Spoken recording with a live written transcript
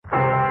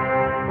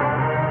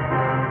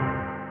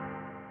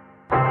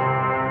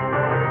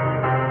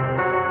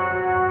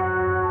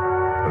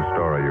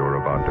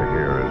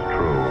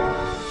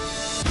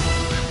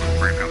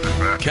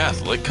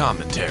Catholic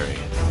commentary.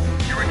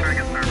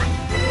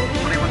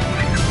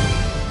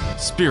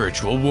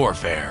 Spiritual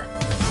warfare.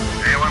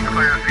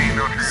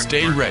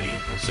 Stay ready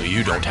so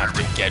you don't have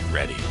to get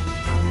ready.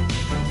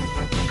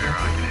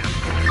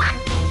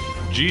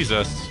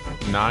 Jesus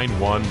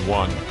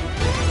 911.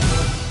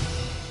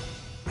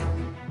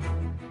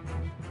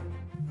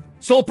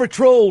 Soul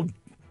Patrol,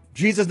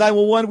 Jesus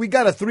 911. We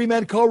got a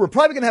 3-man car. We're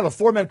probably going to have a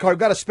 4-man car. We've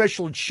got a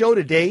special show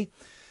today.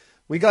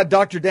 We got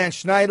Dr. Dan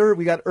Schneider.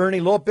 We got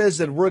Ernie Lopez.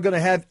 And we're going to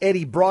have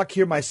Eddie Brock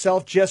here,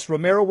 myself, Jess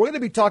Romero. We're going to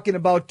be talking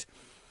about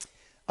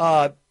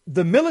the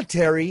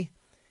military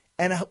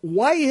and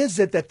why is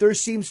it that there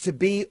seems to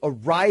be a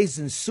rise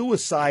in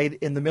suicide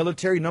in the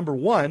military, number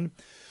one.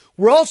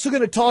 We're also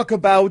going to talk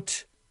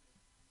about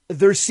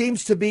there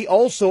seems to be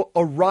also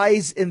a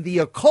rise in the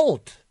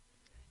occult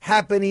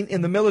happening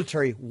in the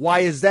military. Why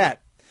is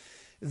that?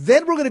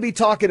 Then we're going to be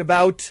talking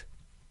about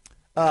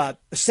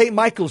St.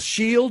 Michael's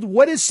Shield.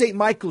 What is St.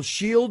 Michael's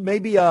Shield?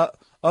 Maybe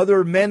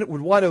other men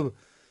would want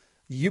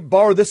to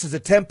borrow this as a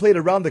template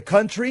around the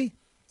country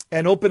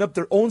and open up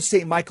their own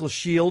St. Michael's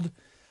Shield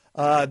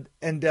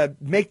and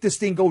make this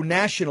thing go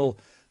national.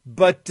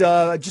 But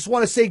I just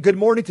want to say good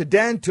morning to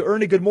Dan, to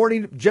Ernie. Good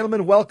morning,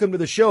 gentlemen. Welcome to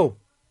the show.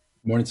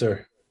 Good morning,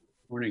 sir.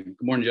 Morning. Good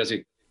morning,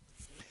 Jesse.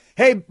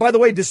 Hey, by the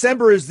way,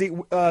 December is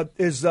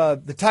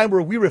the time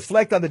where we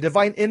reflect on the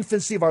divine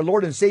infancy of our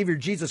Lord and Savior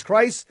Jesus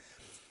Christ.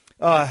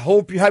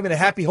 Hope you're having a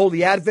happy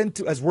Holy Advent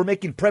as we're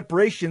making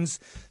preparations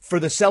for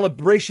the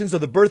celebrations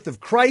of the birth of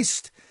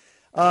Christ.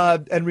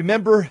 And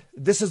remember,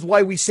 this is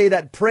why we say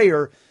that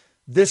prayer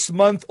this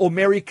month. O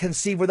Mary,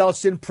 conceived without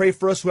sin, pray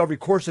for us who have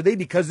recourse today,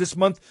 because this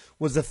month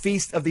was the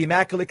feast of the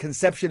Immaculate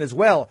Conception as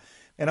well.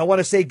 And I want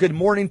to say good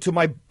morning to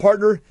my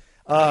partner,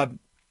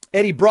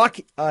 Eddie Brock.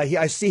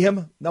 I see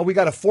him. Now we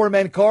got a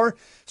 4-man car.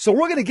 So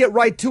we're going to get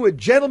right to it.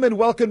 Gentlemen,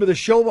 welcome to the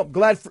show. I'm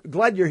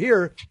glad you're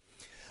here.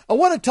 I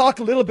want to talk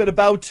a little bit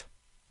about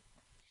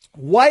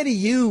why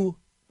do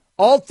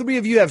all three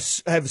of you have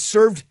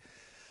served.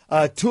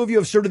 2 of you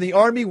have served in the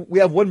Army. We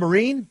have 1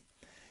 Marine.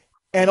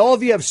 And all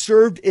of you have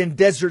served in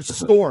Desert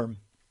Storm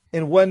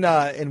in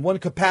one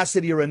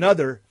capacity or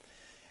another.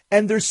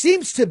 And there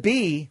seems to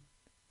be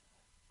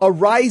a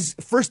rise.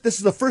 First, this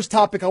is the first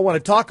topic I want to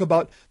talk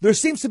about. There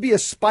seems to be a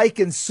spike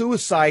in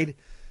suicide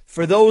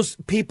for those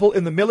people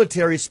in the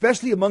military,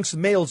 especially amongst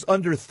males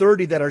under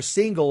 30 that are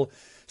single.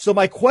 So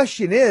my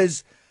question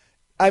is,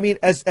 I mean,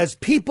 as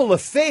people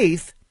of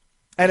faith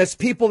and as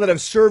people that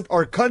have served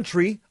our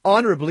country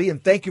honorably,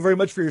 and thank you very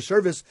much for your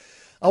service,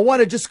 I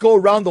want to just go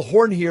around the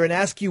horn here and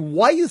ask you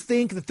why you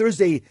think that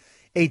there's a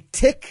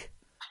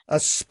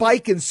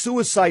spike in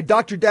suicide.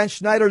 Dr. Dan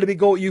Schneider, let me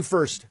go with you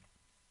first.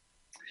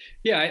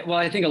 Yeah, well,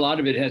 I think a lot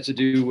of it has to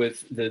do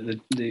with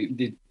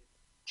the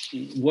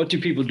what do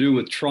people do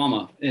with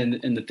trauma and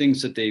the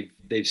things that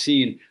they've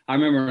seen. I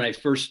remember when I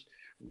first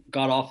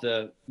got off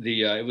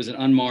it was an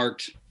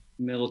unmarked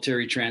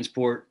military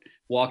transport,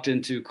 walked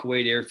into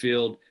Kuwait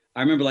Airfield.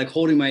 I remember like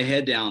holding my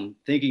head down,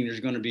 thinking there's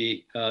going to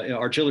be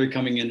artillery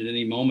coming in at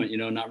any moment,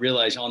 not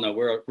realizing, oh no,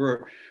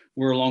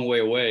 we're a long way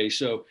away.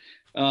 So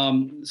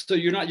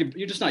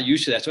you're just not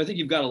used to that. So I think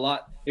you've got a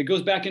lot. It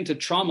goes back into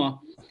trauma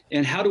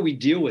and how do we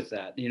deal with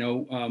that?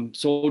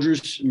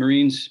 Soldiers,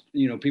 Marines,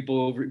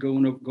 people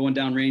going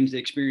down range, they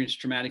experience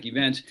traumatic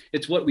events.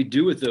 It's what we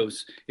do with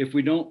those. If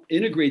we don't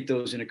integrate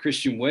those in a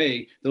Christian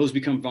way, those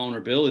become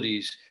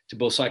vulnerabilities to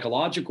both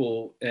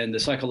psychological and the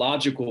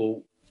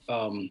psychological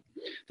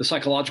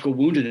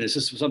woundedness. This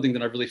is something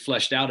that I've really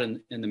fleshed out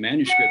in the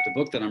manuscript, the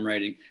book that I'm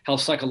writing, how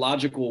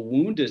psychological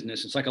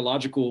woundedness and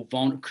psychological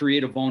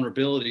create a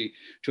vulnerability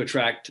to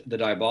attract the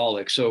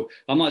diabolic. So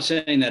I'm not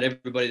saying that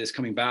everybody that's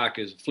coming back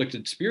is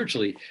afflicted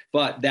spiritually,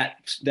 but that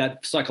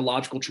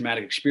psychological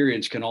traumatic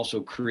experience can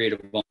also create a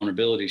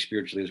vulnerability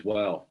spiritually as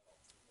well.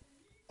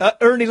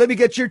 Ernie, let me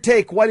get your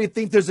take. Why do you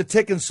think there's a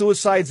tick in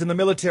suicides in the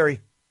military?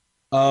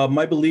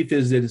 My belief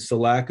is that it's the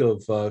lack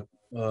of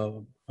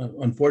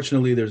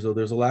unfortunately, there's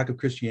a lack of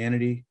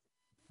Christianity.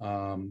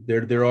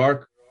 There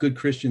are good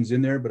Christians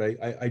in there, but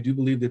I do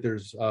believe that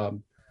there's a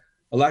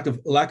lack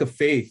of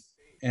faith,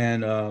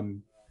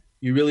 and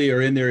you really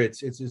are in there.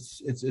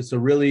 It's a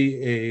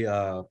really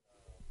a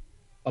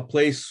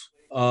place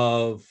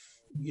of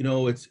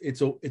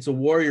it's a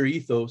warrior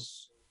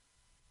ethos,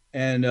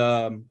 and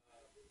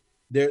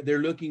they're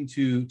looking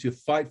to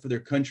fight for their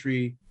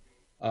country,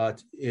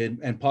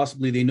 and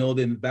possibly they know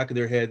that in the back of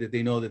their head that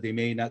they know that they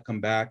may not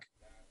come back.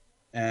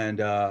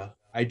 And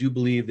I do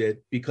believe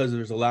that because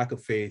there's a lack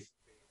of faith,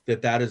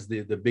 that is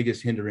the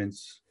biggest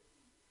hindrance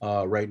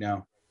right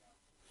now.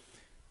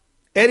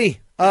 Eddie,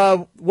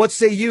 what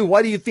say you?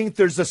 Why do you think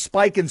there's a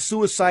spike in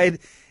suicide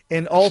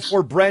in all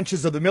 4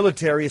 branches of the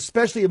military,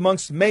 especially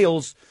amongst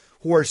males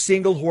who are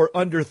single, who are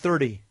under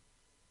 30?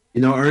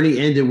 Ernie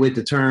ended with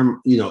the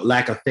term,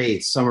 lack of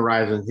faith,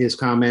 summarizing his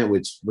comment,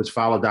 which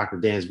followed Dr.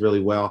 Dan's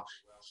really well.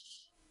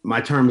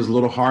 My term is a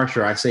little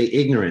harsher. I say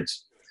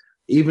ignorance.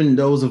 Even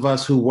those of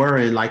us who were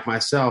in, like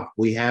myself,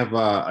 we have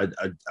a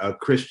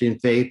Christian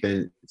faith,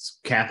 and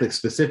Catholic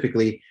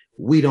specifically,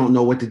 we don't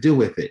know what to do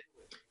with it.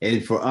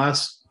 And for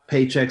us,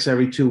 paychecks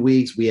every 2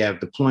 weeks. We have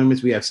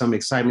deployments. We have some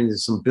excitement and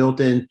some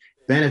built-in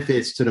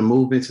benefits to the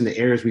movements and the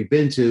areas we've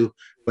been to,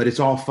 but it's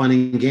all fun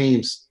and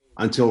games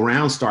until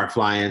rounds start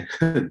flying.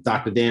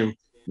 Dr. Dan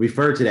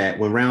referred to that.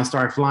 When rounds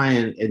start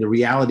flying and the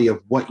reality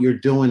of what you're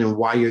doing and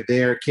why you're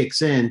there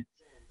kicks in,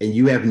 and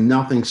you have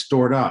nothing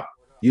stored up,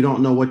 you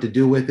don't know what to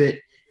do with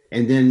it.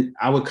 And then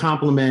I would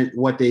compliment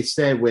what they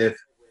said with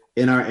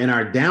in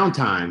our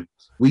downtime,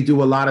 we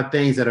do a lot of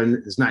things that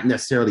is not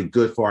necessarily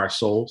good for our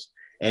souls.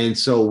 And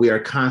so we are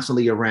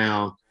constantly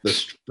around the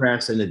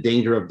stress and the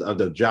danger of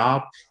the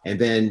job. And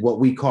then what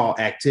we call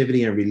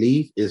activity and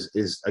relief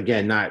is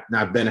again,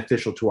 not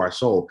beneficial to our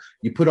soul.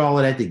 You put all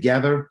of that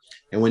together,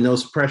 and when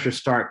those pressures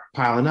start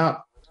piling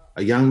up,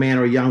 a young man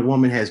or a young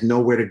woman has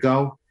nowhere to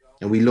go,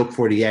 and we look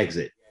for the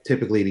exit,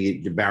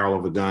 typically the barrel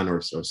of a gun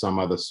or some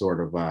other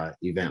sort of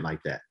event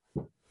like that.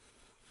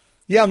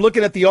 Yeah, I'm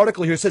looking at the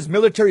article here. It says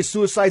military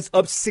suicides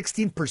up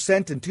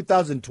 16% in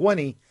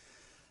 2020.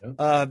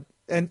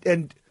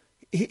 And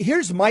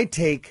here's my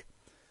take.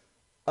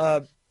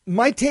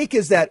 My take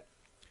is that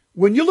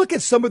when you look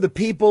at some of the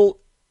people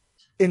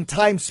in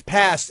times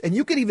past, and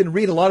you can even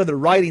read a lot of their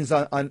writings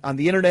on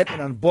the internet and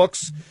on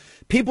books,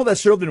 people that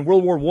served in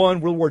World War I,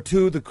 World War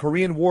II, the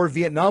Korean War,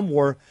 Vietnam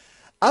War,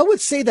 I would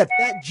say that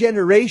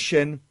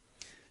generation,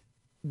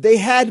 they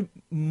had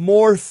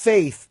more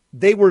faith.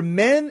 They were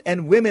men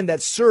and women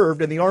that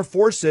served in the armed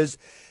forces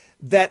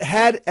that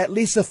had at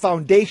least a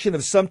foundation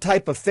of some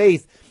type of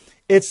faith.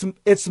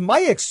 It's my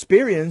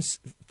experience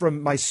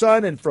from my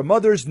son and from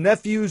others,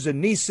 nephews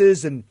and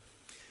nieces and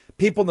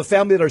people in the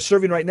family that are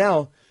serving right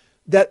now,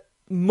 that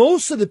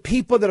most of the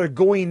people that are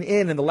going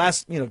in the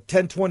last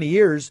 10, 20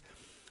 years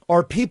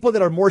are people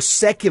that are more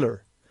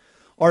secular,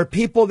 are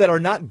people that are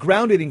not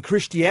grounded in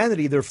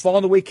Christianity. They're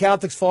fallen away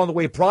Catholics, fallen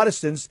away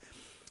Protestants.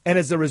 And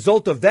as a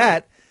result of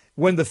that,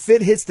 when the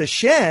fit hits the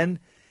shan,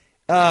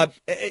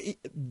 they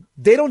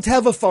don't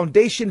have a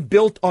foundation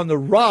built on the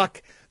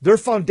rock. Their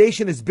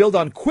foundation is built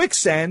on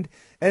quicksand.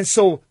 And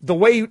so the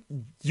way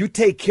you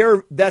take care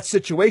of that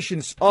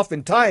situation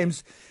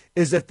oftentimes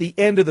is at the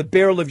end of the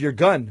barrel of your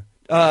gun.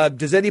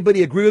 Does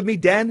anybody agree with me,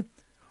 Dan?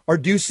 Or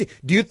do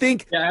you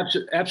think? Yeah,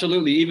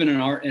 absolutely. Even in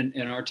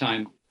our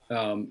time,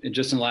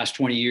 just in the last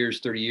 20 years,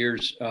 30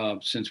 years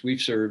since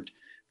we've served,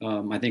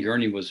 I think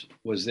Ernie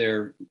was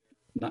there.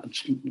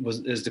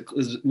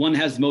 One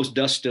has the most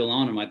dust still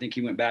on him. I think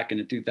he went back in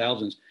the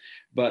 2000s.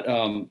 But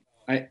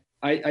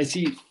I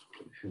see,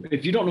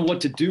 if you don't know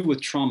what to do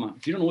with trauma,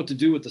 if you don't know what to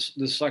do with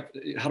this,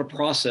 how to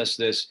process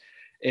this,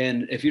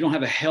 and if you don't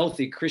have a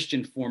healthy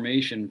Christian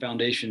foundation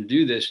to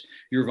do this,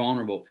 you're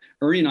vulnerable.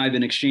 Ernie and I have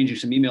been exchanging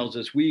some emails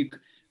this week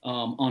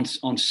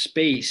on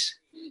space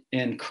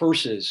and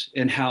curses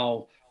and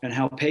how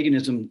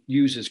paganism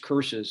uses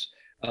curses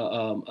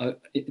to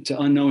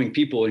unknowing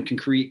people and can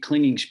create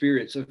clinging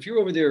spirits. So if you're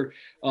over there,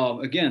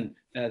 again,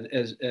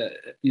 as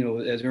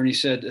Ernie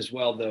said as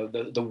well,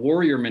 the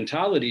warrior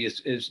mentality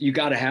is you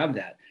got to have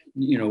that.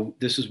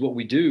 This is what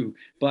we do.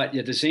 But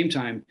at the same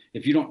time,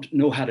 if you don't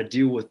know how to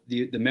deal with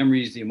the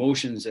memories, the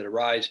emotions that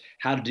arise,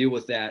 how to deal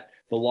with that,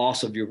 the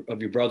loss of your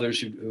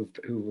brothers who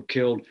were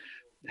killed,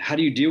 how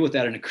do you deal with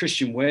that in a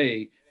Christian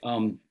way?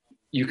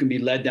 You can be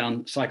led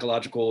down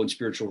psychological and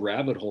spiritual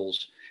rabbit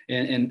holes.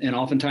 And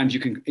oftentimes you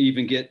can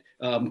even get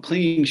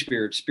clinging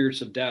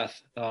spirits of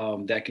death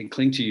that can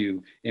cling to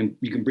you, and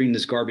you can bring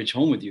this garbage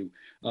home with you.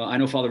 I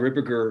know Father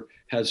Ripperger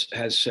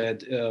has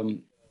said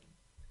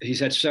he's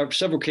had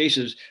several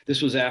cases.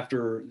 This was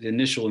after the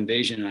initial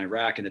invasion in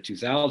Iraq in the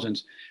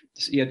 2000s.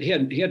 He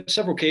had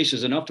several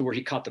cases, enough to where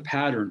he caught the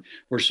pattern,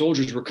 where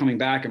soldiers were coming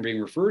back and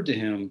being referred to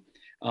him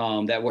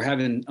that were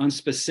having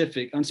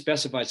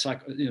unspecified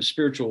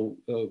spiritual,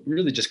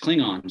 really just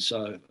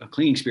Klingons,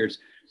 clinging spirits,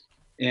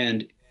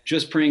 and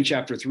just praying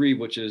chapter 3,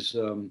 which is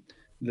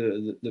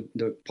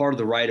the part of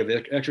the rite of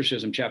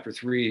exorcism. Chapter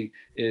 3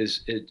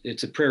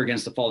 it's a prayer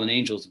against the fallen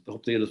angels.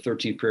 Hopefully the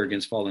 13th prayer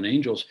against fallen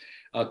angels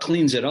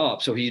cleans it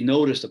up. So he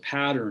noticed a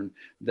pattern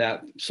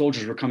that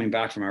soldiers were coming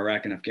back from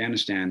Iraq and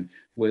Afghanistan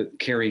with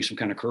carrying some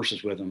kind of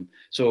curses with them.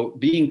 So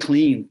being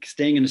clean,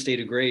 staying in a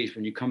state of grace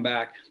when you come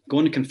back,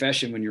 going to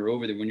confession when you're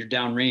over there, when you're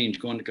downrange,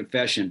 going to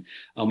confession.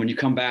 When you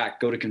come back,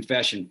 go to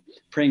confession,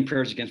 praying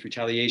prayers against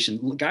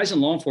retaliation. Guys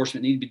in law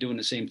enforcement need to be doing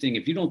the same thing.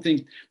 If you don't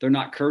think they're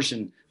not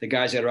cursing the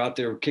guys that are out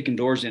there kicking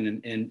doors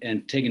in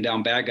and taking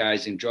down bad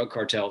guys in drug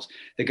cartels,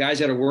 the guys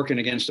that are working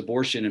against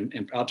abortion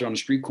and out there on the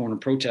street corner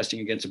protesting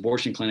against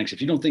abortion clinics,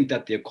 if you don't think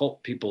that the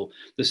occult people,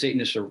 the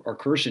Satanists are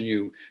cursing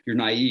you, you're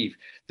naive.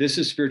 This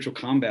is spiritual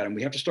combat, and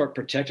we have to start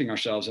protecting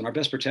ourselves. And our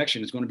best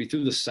protection is going to be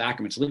through the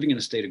sacraments, living in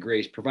a state of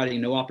grace, providing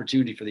no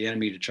opportunity for the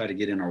enemy to try to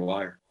get in our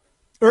wire.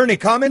 Ernie,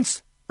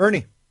 comments?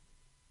 Ernie.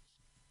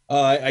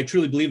 I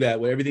truly believe that.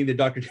 With everything that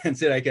Dr. Dan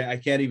said, I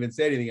can't even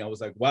say anything. I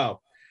was like, wow,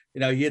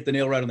 you hit the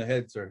nail right on the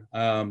head, sir.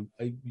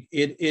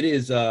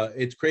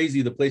 It's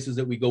crazy the places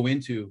that we go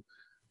into.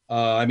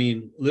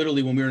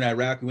 Literally when we were in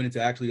Iraq, we went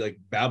into actually like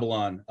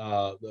Babylon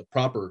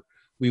proper.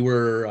 We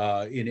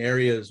were in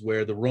areas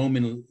where the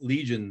Roman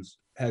legions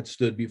had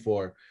stood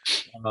before.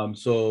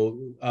 So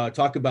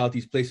talk about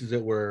these places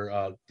that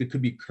were that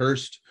could be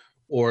cursed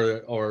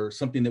or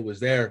something that was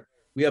there.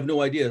 We have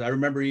no idea. I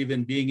remember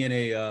even being in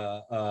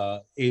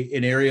an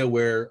area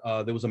where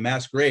there was a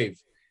mass grave,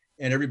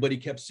 and everybody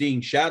kept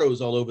seeing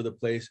shadows all over the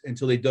place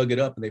until they dug it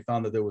up and they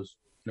found that there was,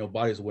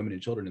 bodies of women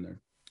and children in there.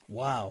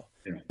 Wow.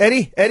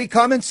 Yeah. Eddie,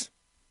 comments?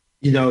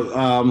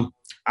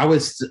 I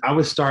would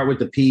start with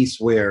the piece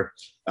where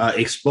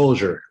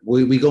exposure.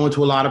 We go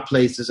into a lot of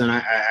places, and I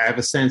have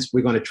a sense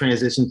we're going to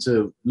transition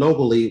to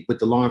locally with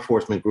the law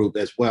enforcement group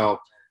as well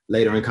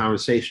later in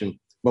conversation.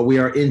 But we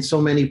are in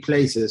so many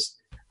places.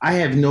 I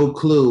have no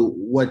clue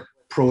what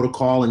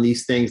protocol and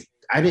these things.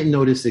 I didn't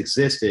know this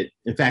existed.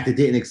 In fact, it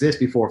didn't exist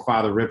before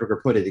Father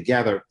Ripperger put it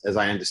together, as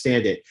I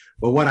understand it.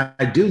 But what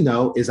I do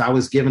know is I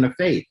was given a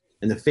faith,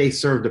 and the faith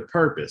served a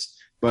purpose.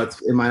 But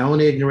in my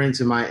own ignorance,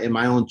 in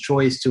my own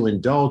choice to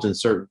indulge in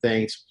certain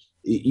things,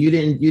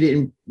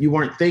 you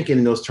weren't thinking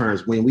in those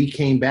terms. When we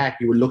came back,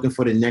 you were looking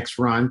for the next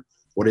run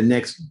or the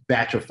next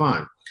batch of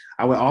fun.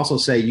 I would also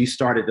say you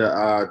started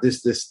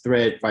this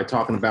thread by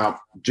talking about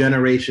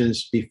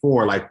generations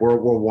before, like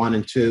World War I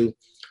and II,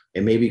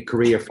 and maybe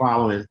Korea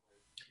following,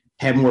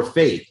 had more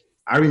faith.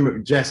 I remember,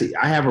 Jesse,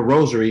 I have a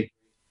rosary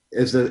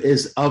is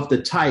of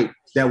the type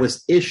that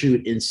was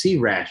issued in C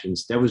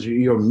rations. That was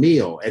your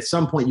meal. At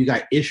some point, you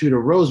got issued a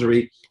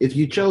rosary if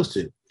you chose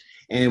to.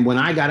 And when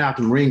I got out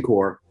the Marine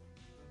Corps,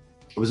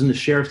 I was in the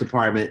sheriff's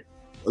department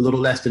a little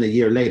less than a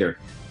year later.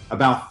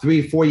 About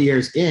 3-4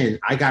 years in,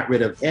 I got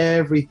rid of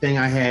everything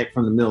I had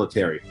from the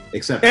military,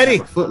 except Eddie,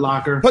 a Foot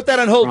Locker. Put that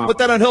on hold. Put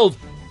that on hold.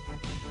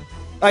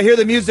 I hear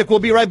the music. We'll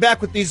be right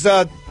back with these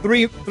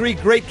three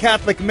great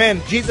Catholic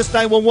men. Jesus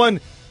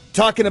 911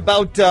 talking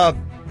about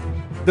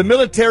the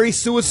military,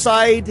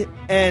 suicide,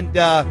 and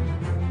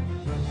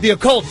the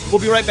occult.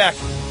 We'll be right back.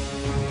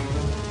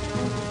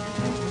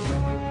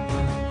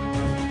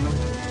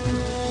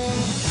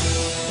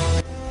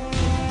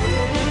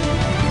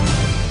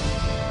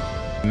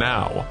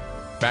 Now,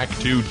 back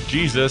to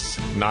Jesus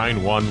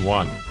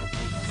 911.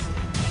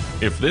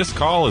 If this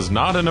call is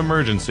not an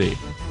emergency,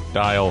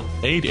 dial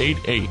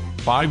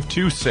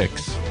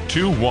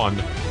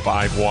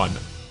 888-526-2151.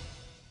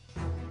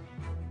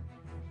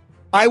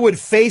 I would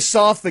face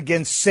off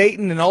against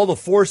Satan and all the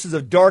forces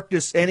of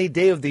darkness any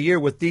day of the year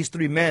with these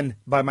three men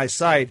by my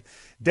side.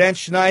 Dan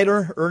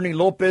Schneider, Ernie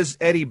Lopez,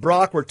 Eddie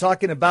Brock. We're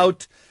talking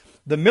about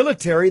the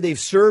military. They've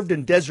served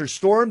in Desert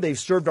Storm. They've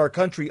served our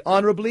country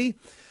honorably.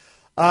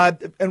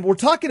 And we're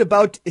talking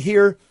about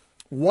here,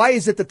 why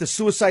is it that the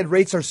suicide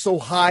rates are so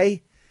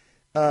high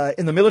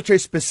in the military?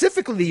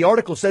 Specifically, the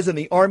article says in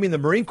the Army and the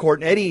Marine Corps.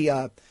 And Eddie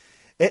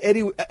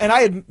and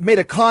I had made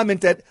a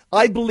comment that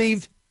I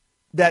believed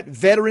that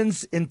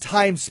veterans in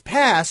times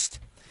past,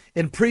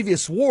 in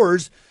previous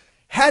wars,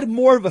 had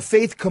more of a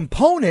faith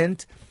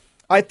component.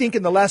 I think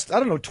in the last,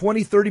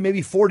 20, 30,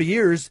 maybe 40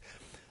 years,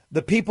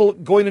 the people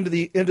going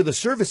into the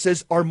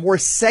services are more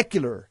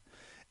secular.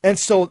 And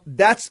so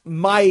that's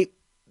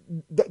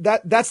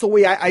that's the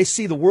way I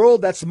see the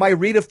world. That's my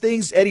read of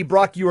things. Eddie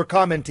Brock, you were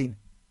commenting.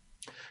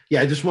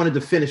 Yeah, I just wanted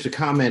to finish the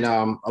comment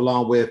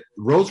along with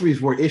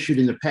rosaries were issued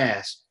in the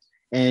past.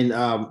 And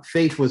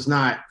faith was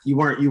not, you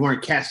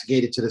weren't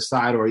castigated to the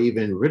side or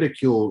even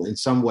ridiculed in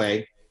some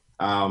way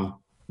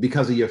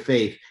because of your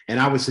faith. And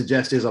I would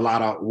suggest there's a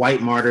lot of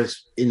white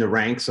martyrs in the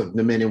ranks of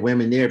the men and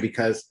women there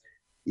because,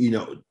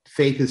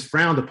 faith is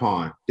frowned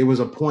upon. There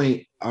was a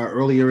point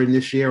earlier in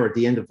this year or at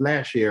the end of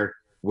last year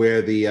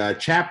where the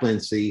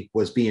chaplaincy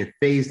was being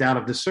phased out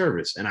of the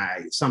service. And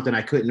something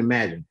I couldn't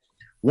imagine.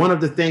 One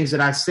of the things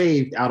that I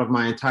saved out of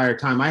my entire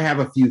time, I have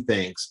a few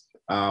things.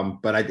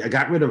 But I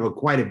got rid of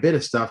quite a bit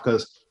of stuff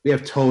because we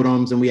have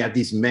totems and we have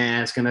these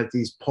masks and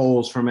these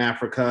poles from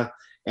Africa.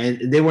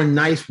 And they were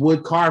nice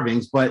wood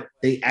carvings, but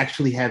they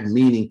actually have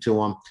meaning to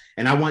them.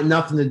 And I want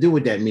nothing to do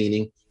with that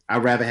meaning.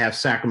 I'd rather have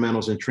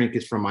sacramentals and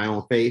trinkets from my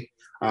own faith.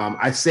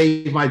 I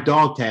saved my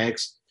dog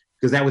tags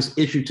because that was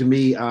issued to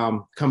me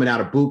coming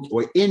out of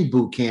in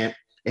boot camp.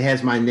 It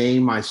has my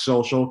name, my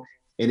social,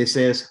 and it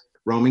says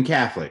Roman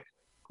Catholic.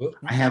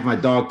 I have my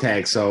dog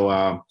tag.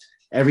 So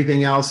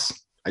everything else,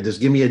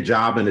 just give me a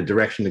job and a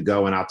direction to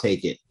go, and I'll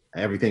take it.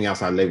 Everything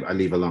else I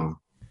leave alone.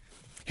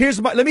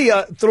 Let me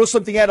throw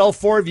something at all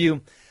four of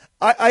you.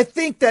 I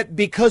think that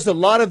because a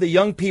lot of the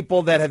young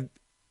people that have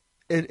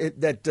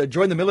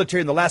joined the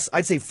military in the last,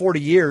 I'd say 40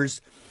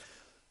 years,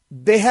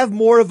 they have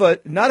more of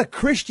not a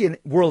Christian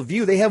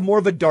worldview. They have more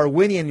of a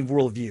Darwinian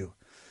worldview,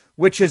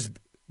 which is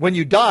when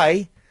you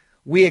die,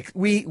 we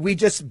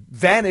just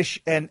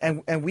vanish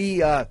and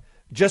we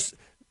just,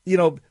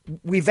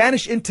 we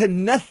vanish into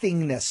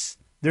nothingness.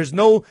 There's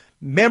no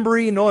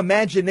memory, no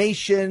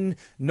imagination,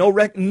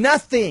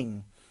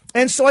 nothing.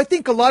 And so I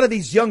think a lot of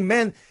these young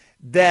men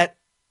that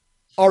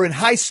are in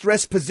high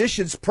stress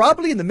positions,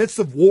 probably in the midst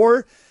of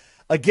war,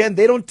 again,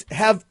 they don't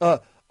have a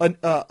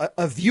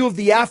view of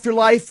the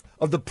afterlife,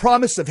 of the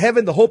promise of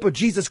heaven, the hope of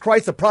Jesus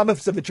Christ, the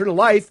promise of eternal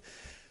life.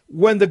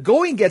 When the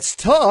going gets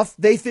tough,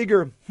 they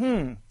figure,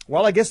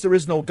 well, I guess there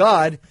is no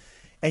God.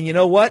 And you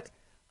know what?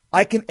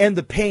 I can end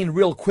the pain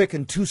real quick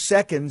in 2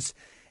 seconds,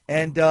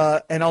 and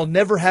I'll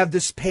never have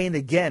this pain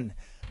again.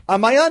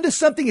 Am I onto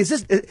something? Is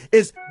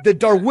the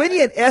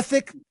Darwinian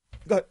ethic?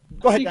 Go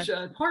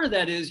ahead. Part of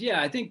that is,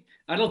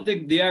 I don't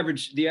think the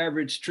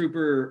average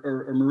trooper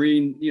or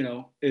Marine,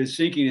 is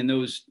thinking in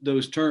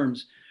those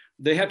terms.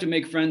 They have to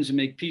make friends and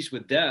make peace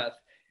with death,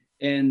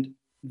 and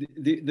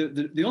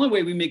the only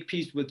way we make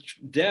peace with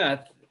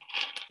death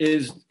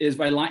is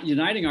by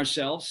uniting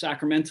ourselves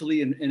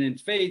sacramentally and in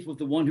faith with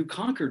the one who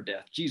conquered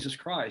death, Jesus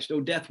Christ. Oh,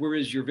 death, where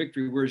is your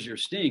victory? Where is your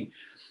sting?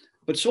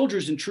 But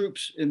soldiers and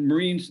troops and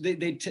Marines, they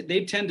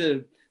tend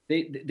to,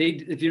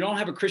 if you don't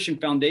have a Christian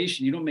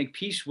foundation, you don't make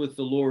peace with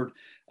the Lord,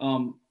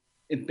 and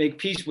make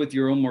peace with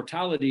your own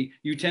mortality.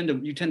 You tend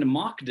to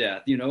mock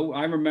death.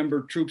 I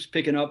remember troops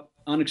picking up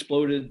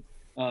unexploded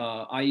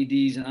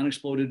IEDs and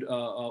unexploded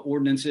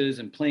ordinances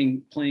and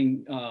playing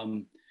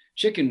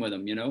chicken with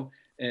them,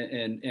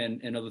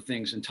 and other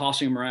things, and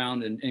tossing them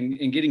around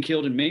and getting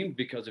killed and maimed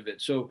because of it.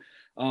 So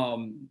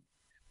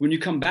when you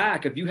come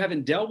back, if you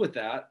haven't dealt with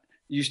that,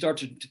 you start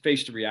to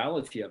face the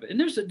reality of it. And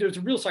there's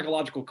a real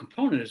psychological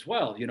component as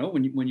well.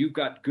 When you've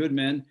got good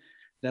men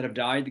that have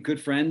died,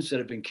 good friends that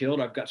have been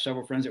killed. I've got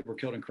several friends that were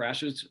killed in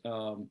crashes,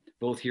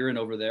 both here and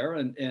over there.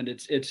 And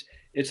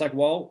it's like,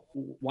 well,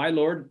 why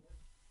Lord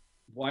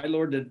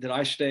did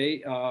I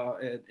stay?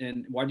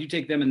 And why did you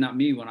take them and not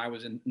me when I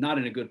was not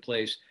in a good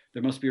place?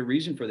 There must be a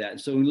reason for that.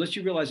 And so unless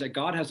you realize that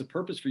God has a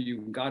purpose for you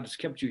and God has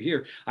kept you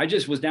here. I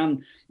just was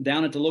down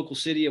at the local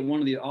city at one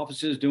of the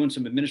offices doing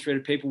some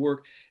administrative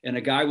paperwork, and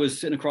a guy was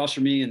sitting across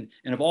from me, and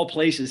of all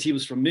places, he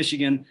was from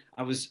Michigan.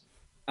 I was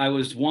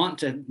want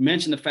to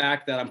mention the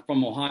fact that I'm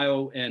from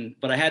Ohio,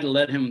 but I had to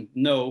let him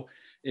know.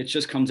 It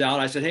just comes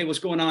out. I said, "Hey, what's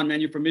going on, man?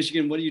 You're from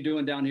Michigan. What are you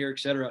doing down here, et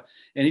cetera?"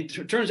 And he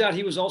turns out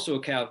he was also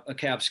a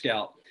Cav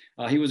scout.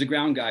 He was a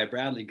ground guy, a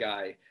Bradley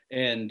guy.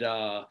 And,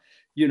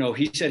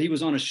 he said he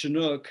was on a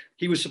Chinook.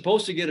 He was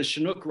supposed to get a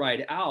Chinook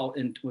ride out,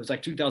 and it was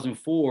like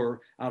 2004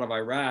 out of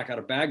Iraq, out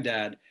of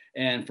Baghdad.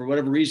 And for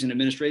whatever reason,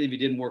 administratively, it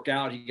didn't work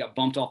out. He got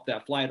bumped off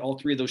that flight. All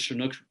three of those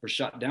Chinooks were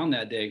shot down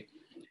that day.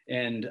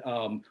 And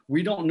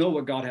we don't know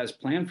what God has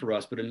planned for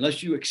us, but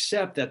unless you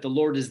accept that the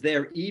Lord is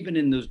there, even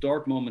in those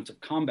dark moments of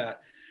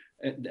combat,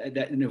 and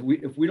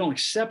if we don't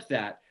accept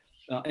that,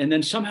 and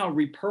then somehow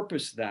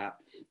repurpose that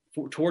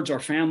towards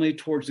our family,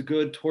 towards the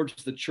good,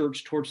 towards the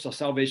church, towards the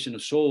salvation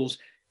of souls,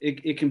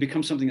 it can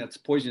become something that's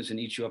poisonous and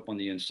eats you up on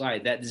the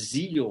inside. That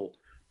zeal,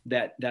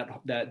 that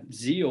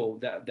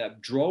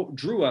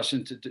drew us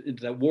into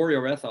that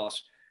warrior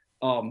ethos,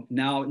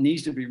 now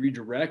needs to be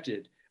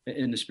redirected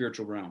in the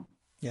spiritual realm.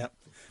 Yeah.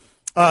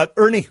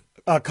 Ernie,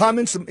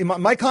 comments.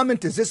 My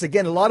comment is this,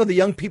 again, a lot of the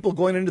young people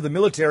going into the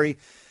military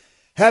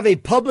have a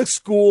public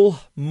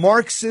school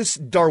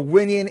Marxist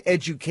Darwinian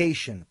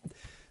education.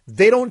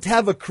 They don't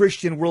have a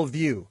Christian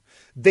worldview.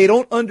 They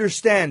don't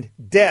understand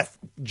death,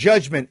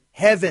 judgment,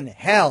 heaven,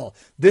 hell.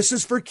 This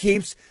is for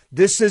keeps.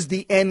 This is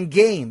the end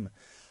game.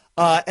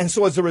 And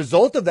so as a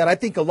result of that, I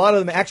think a lot of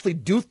them actually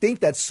do think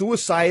that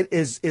suicide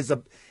is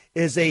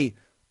a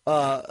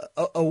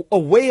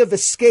way of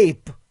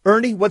escape.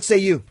 Ernie, what say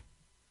you?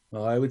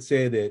 Well, I would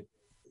say that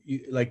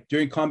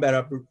during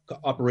combat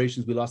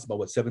operations, we lost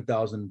about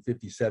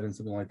 7,057,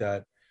 something like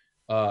that.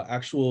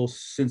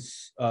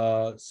 Since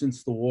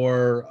the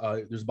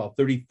war, there's about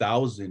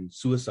 30,000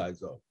 suicides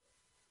though.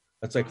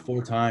 That's like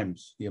 4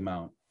 times the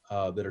amount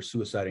that are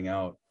suiciding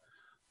out.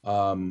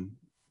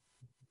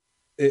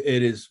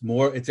 It is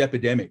more, it's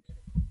epidemic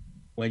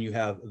when you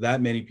have that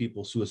many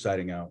people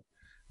suiciding out.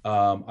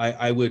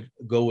 I would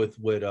go with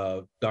what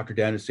Dr.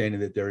 Dan is saying,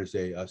 that there is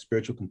a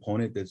spiritual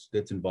component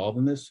that's involved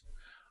in this.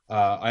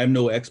 I am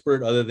no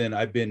expert other than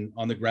I've been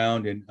on the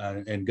ground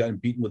and gotten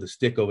beaten with a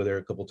stick over there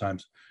a couple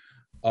times.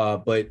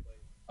 But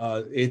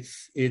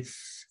it's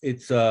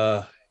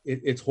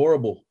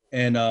horrible.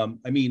 And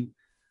I mean,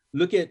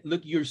 look,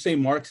 you're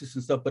saying Marxists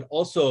and stuff, but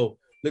also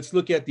let's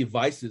look at the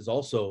vices.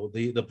 Also,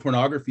 the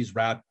pornography is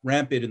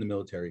rampant in the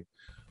military.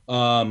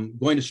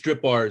 Going to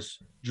strip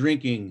bars,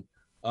 drinking,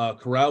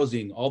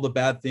 carousing, all the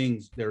bad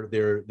things. They're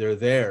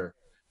there,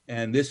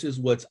 and this is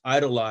what's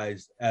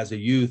idolized as a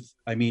youth.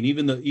 I mean,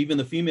 even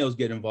the females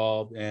get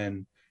involved,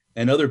 and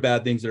other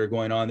bad things that are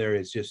going on there.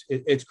 It's just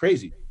it's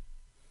crazy.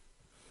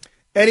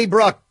 Eddie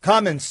Brock,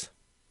 comments.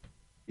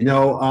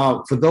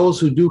 For those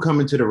who do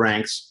come into the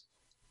ranks,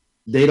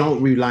 they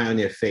don't rely on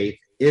their faith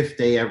if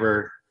they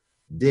ever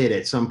did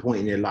at some point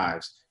in their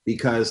lives,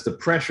 because the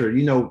pressure,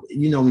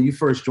 when you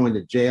first join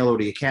the jail or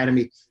the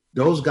academy,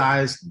 those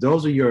guys,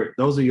 those are your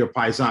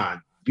paisan.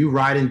 You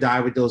ride and die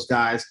with those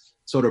guys.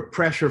 So the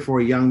pressure for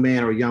a young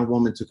man or a young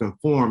woman to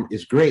conform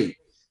is great.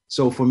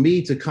 So for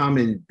me to come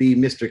and be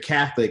Mr.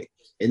 Catholic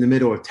in the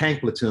middle of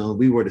tank platoon,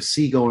 we were the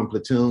seagoing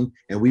platoon,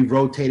 and we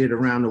rotated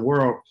around the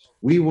world.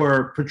 We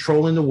were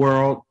patrolling the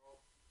world,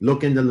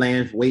 looking to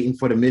land, waiting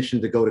for the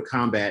mission to go to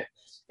combat.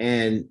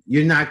 And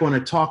you're not going to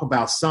talk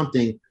about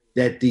something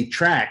that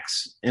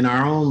detracts in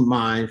our own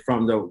mind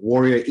from the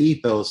warrior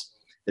ethos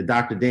that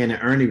Dr. Dan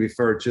and Ernie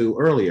referred to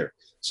earlier.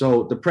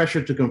 So the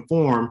pressure to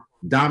conform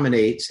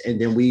dominates, and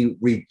then we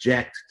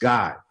reject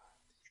God.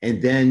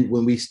 And then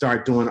when we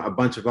start doing a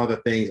bunch of other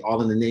things,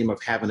 all in the name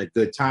of having a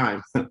good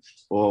time,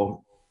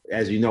 well,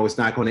 as you know, it's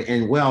not going to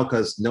end well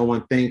because no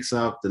one thinks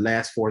of the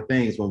last four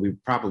things when we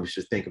probably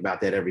should think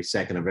about that every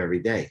second of every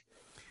day.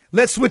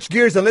 Let's switch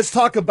gears and let's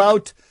talk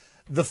about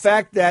the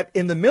fact that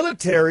in the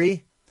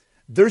military,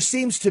 there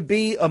seems to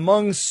be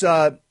amongst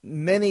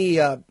many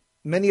of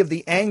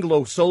the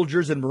Anglo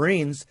soldiers and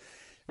Marines,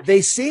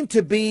 they seem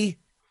to be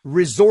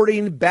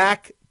resorting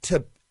back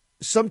to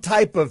some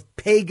type of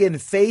pagan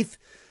faith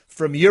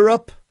from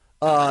Europe,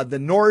 the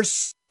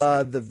Norse,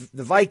 the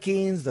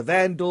Vikings, the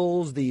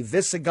Vandals, the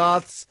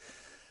Visigoths.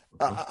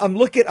 I'm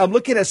looking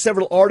at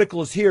several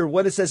articles here.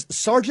 What it says,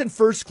 Sergeant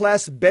First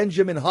Class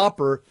Benjamin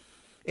Hopper,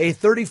 a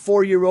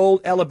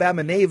 34-year-old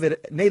Alabama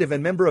native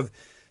and member of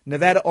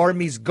Nevada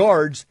Army's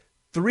Guards,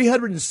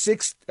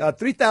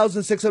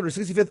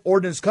 3,665th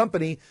Ordnance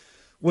Company,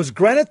 was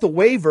granted the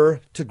waiver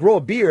to grow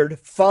a beard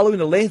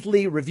following a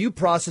lengthy review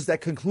process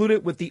that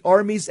concluded with the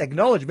Army's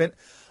acknowledgement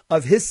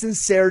of his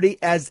sincerity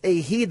as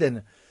a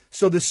heathen.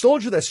 So the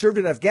soldier that served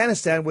in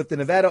Afghanistan with the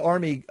Nevada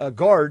Army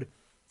Guard,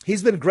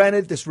 he's been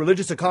granted this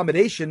religious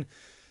accommodation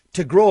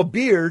to grow a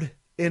beard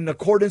in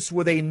accordance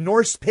with a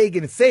Norse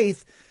pagan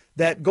faith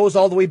that goes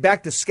all the way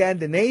back to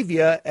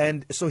Scandinavia.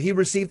 And so he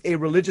received a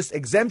religious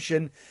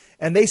exemption.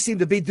 And they seem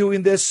to be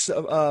doing this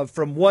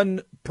from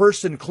one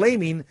person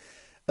claiming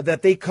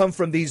that they come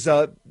from these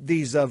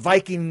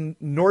Viking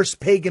Norse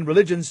pagan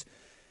religions.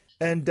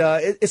 And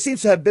it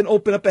seems to have been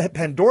opened up a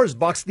Pandora's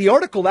box. The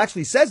article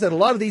actually says that a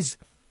lot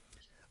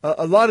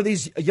of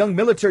these young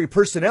military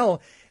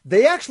personnel,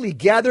 they actually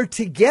gather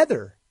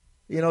together.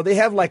 You know, they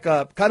have like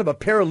a kind of a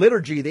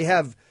paraliturgy. They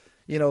have,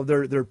 you know,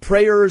 their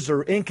prayers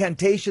or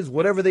incantations,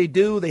 whatever they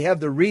do. They have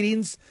their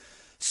readings.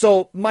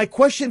 So my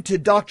question to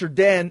Dr.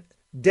 Dan,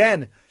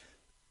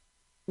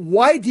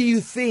 why do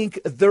you think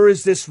there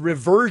is this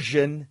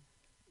reversion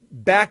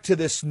back to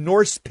this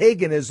Norse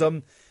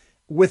paganism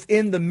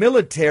within the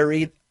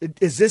military?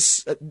 Is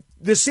this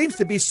seems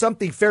to be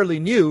something fairly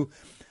new?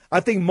 I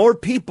think more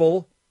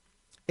people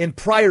in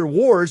prior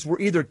wars were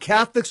either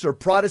Catholics or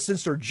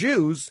Protestants or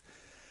Jews.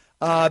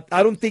 I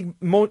don't think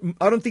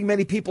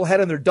many people had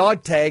on their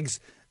dog tags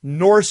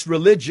Norse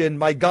religion.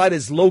 My God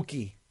is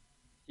Loki.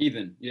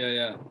 Even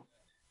yeah.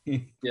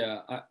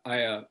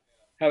 I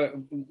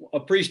have a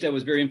priest that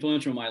was very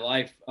influential in my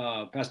life.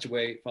 Passed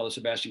away, Father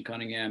Sebastian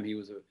Cunningham. He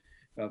was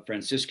a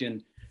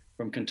Franciscan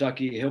from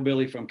Kentucky, a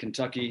hillbilly from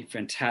Kentucky,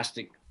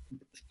 fantastic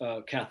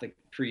Catholic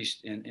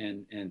priest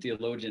and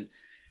theologian.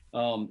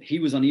 He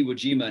was on Iwo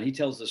Jima, and he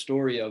tells the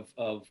story of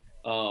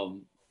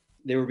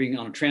they were being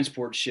on a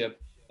transport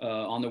ship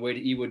on the way to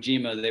Iwo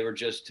Jima. They were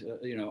just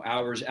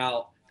hours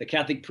out. The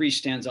Catholic priest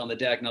stands on the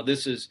deck. Now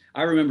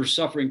I remember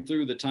suffering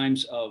through the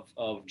times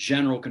of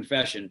general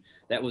confession.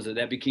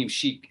 That became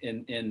chic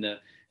in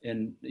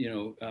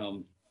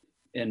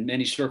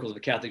many circles of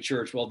the Catholic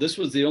Church. Well, this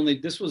was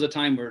a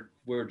time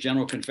where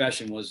general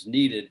confession was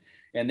needed,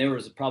 and there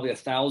was probably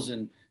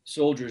 1,000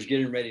 soldiers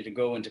getting ready to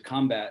go into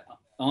combat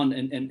on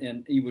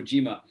Iwo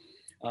Jima,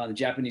 the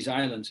Japanese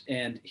islands.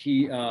 And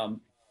he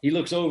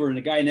looks over, and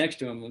the guy next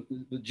to him,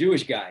 the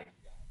Jewish guy,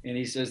 and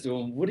he says to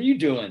him, "What are you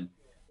doing?"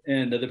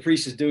 And the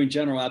priest is doing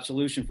general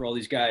absolution for all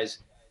these guys,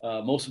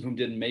 most of whom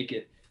didn't make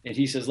it. And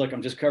he says, "Look,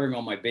 I'm just covering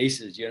all my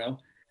bases, you know."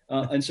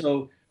 And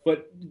so,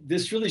 but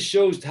this really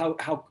shows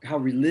how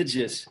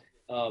religious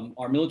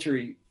our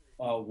military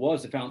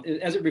was,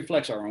 as it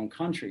reflects our own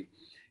country.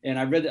 And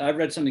I've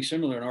read something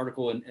similar, an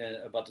article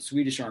about the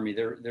Swedish army.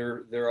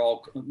 They're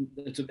all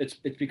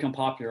it's become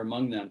popular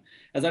among them.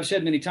 As I've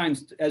said many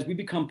times, as we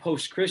become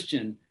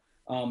post-Christian,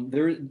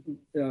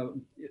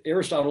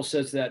 Aristotle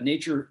says that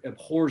nature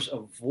abhors a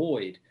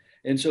void,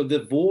 and so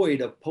the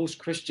void of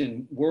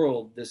post-Christian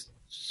world, this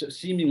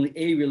seemingly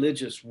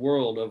a-religious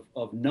world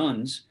of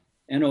nuns,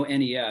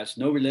 N-O-N-E-S,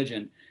 no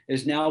religion,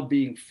 is now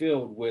being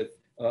filled with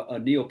a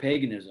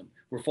neo-paganism.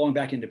 We're falling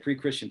back into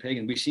pre-Christian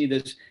pagan. We see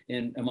this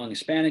among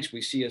Hispanics.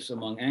 We see this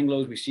among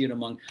Anglos. We see it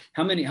among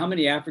how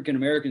many African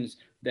Americans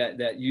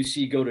that you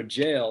see go to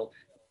jail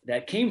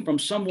that came from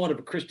somewhat of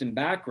a Christian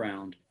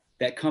background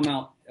that come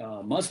out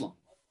Muslim.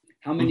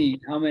 How many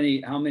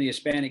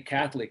Hispanic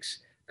Catholics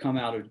come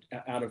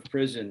out of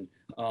prison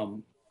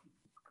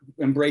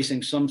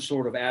embracing some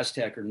sort of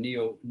Aztec or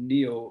neo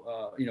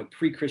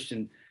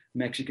pre-Christian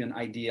Mexican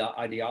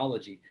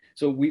ideology?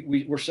 So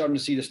we're starting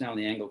to see this now in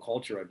the Anglo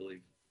culture, I believe.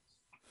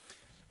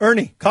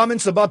 Ernie,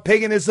 comments about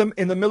paganism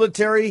in the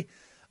military.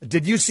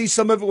 Did you see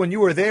some of it when you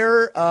were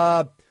there?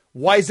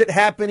 Why is it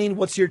happening?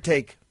 What's your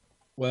take?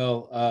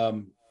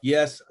 Well,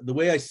 yes, the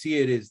way I see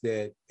it is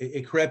that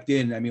it crept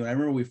in. I mean, I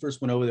remember when we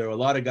first went over there, a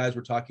lot of guys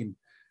were talking.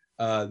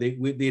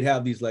 They'd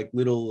have these like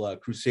little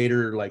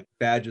crusader like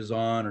badges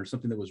on, or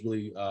something that was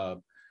really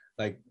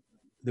like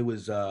that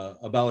was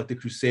about like the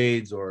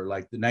Crusades or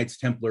like the Knights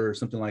Templar or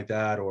something like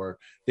that, or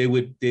they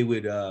would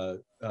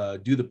do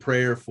the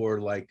prayer for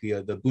like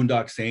the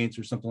Boondock Saints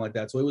or something like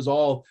that. So it was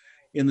all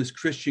in this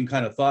Christian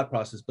kind of thought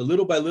process. But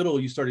little by little,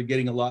 you started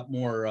getting a lot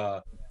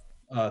more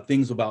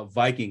things about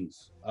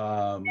Vikings,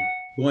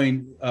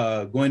 going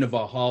to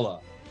Valhalla,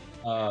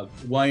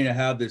 wanting to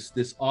have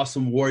this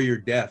awesome warrior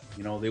death.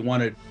 You know, they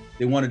wanted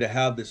to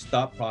have this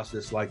thought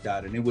process like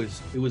that, and it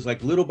was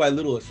like little by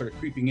little it started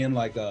creeping in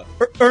like a.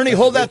 Ernie,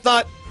 hold that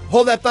thought,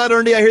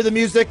 Ernie. I hear the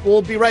music.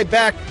 We'll be right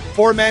back.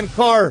 4-man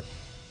car.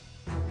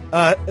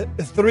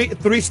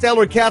 Three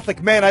stellar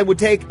Catholic men I would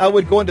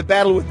go into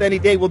battle with any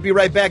day. We'll be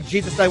right back.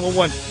 Jesus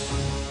 911.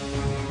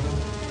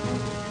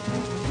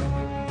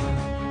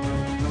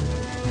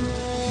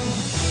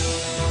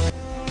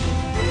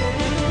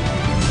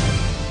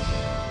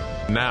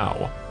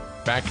 Now,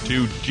 back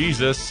to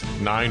Jesus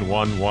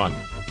 911.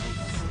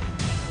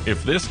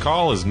 If this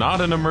call is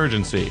not an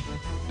emergency,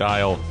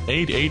 dial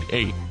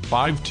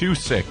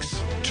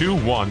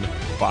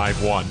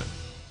 888-526-2151.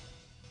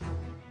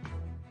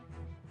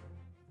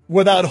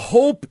 Without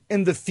hope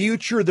in the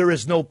future, there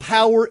is no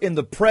power in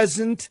the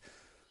present.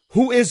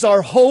 Who is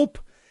our hope?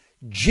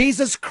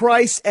 Jesus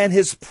Christ and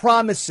his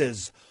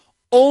promises.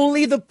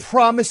 Only the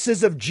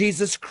promises of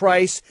Jesus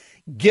Christ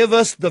give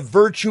us the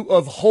virtue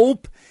of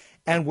hope.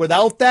 And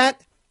without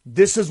that,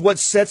 this is what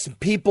sets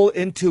people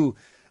into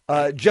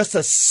just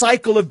a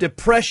cycle of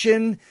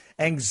depression,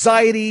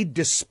 anxiety,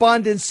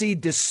 despondency,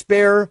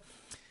 despair.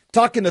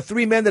 Talking to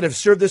 3 men that have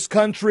served this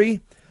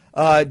country,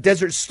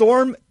 Desert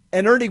Storm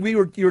and Ernie,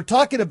 you were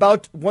talking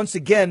about, once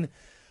again,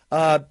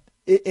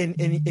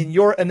 in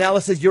your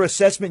analysis, your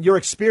assessment, your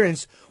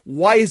experience,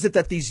 why is it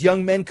that these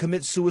young men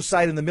commit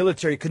suicide in the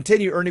military?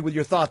 Continue, Ernie, with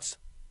your thoughts.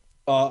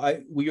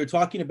 We were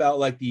talking about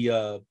like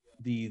the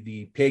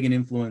pagan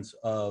influence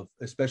of,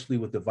 especially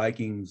with the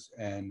Vikings,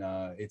 and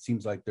it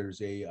seems like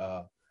there's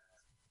a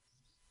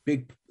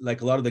big,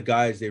 like a lot of the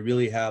guys, they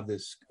really have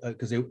this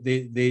because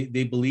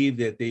they believe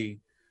that they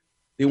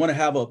want to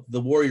have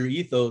the warrior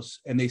ethos,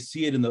 and they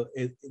see it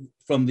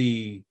from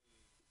the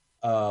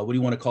what do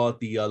you want to call it,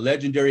 the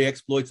legendary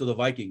exploits of the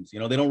Vikings. You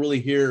know, they don't really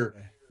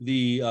hear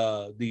the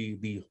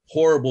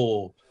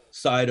horrible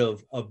side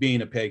of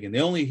being a pagan.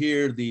 They only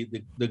hear the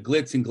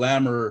glitz and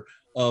glamour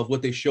of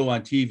what they show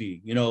on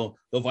TV. You know,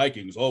 the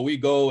Vikings, we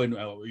go and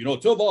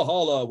to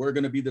Valhalla, we're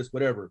going to be this,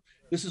 whatever.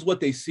 This is what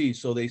they see.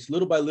 So they,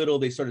 little by little,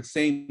 they started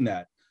saying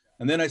that.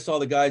 And then I saw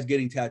the guys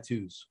getting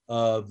tattoos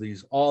of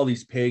all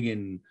these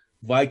pagan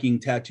Viking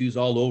tattoos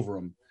all over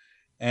them.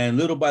 And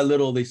little by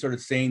little, they started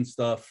saying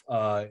stuff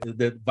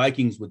that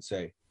Vikings would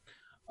say.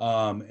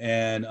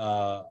 And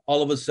all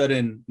of a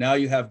sudden, now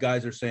you have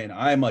guys that are saying,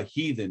 I'm a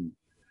heathen.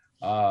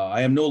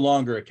 I am no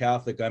longer a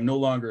Catholic. I'm no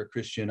longer a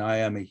Christian. I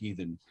am a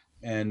heathen.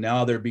 And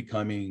now they're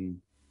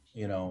becoming,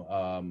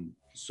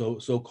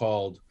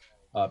 so-called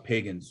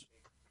pagans.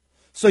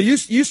 So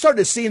you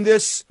started seeing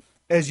this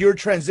as you're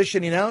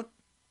transitioning out?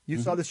 You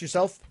saw this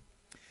yourself?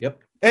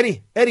 Yep.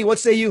 Eddie, what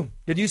say you?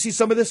 Did you see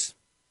some of this?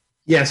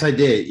 Yes, I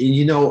did.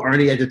 And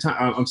Ernie, at the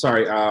time, I'm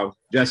sorry,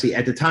 Jesse,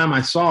 at the time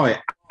I saw it,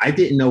 I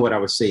didn't know what I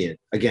was seeing.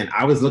 Again,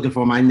 I was looking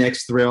for my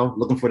next thrill,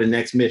 looking for the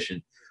next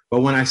mission.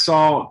 But when I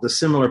saw the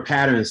similar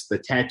patterns, the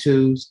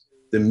tattoos,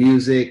 the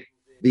music,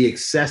 the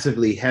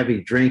excessively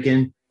heavy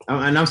drinking,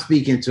 and I'm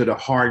speaking to the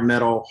hard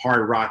metal,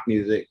 hard rock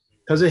music,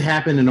 because it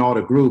happened in all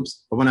the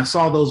groups. But when I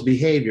saw those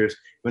behaviors,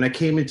 when I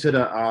came into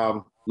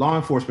the law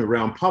enforcement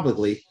realm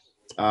publicly,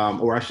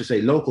 or I should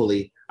say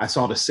locally, I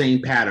saw the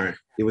same pattern.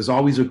 It was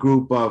always a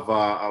group of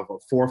 4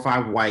 or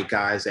 5 white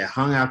guys that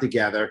hung out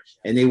together,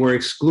 and they were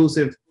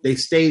exclusive. They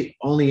stayed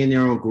only in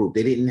their own group.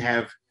 They didn't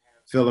have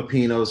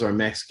Filipinos or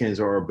Mexicans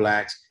or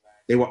blacks.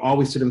 They were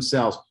always to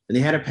themselves, and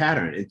they had a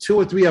pattern. And 2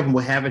 or 3 of them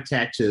would have a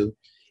tattoo.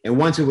 And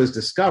once it was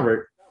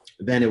discovered,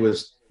 then it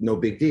was no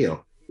big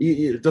deal.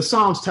 The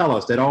Psalms tell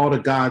us that all the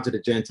gods of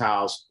the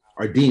Gentiles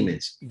are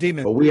demons.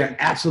 But we are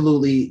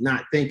absolutely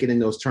not thinking in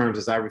those terms,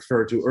 as I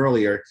referred to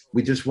earlier.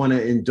 We just want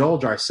to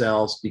indulge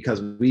ourselves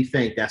because we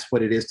think that's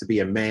what it is to be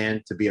a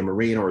man, to be a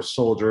Marine or a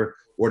soldier,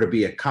 or to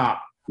be a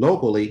cop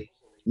locally,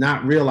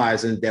 not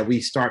realizing that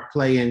we start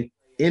playing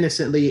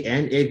innocently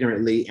and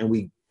ignorantly, and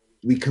we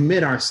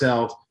commit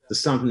ourselves to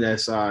something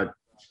that's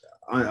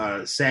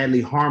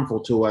sadly harmful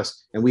to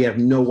us, and we have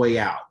no way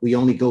out. We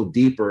only go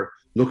deeper,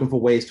 looking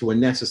for ways to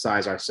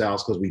anesthetize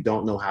ourselves because we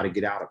don't know how to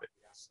get out of it.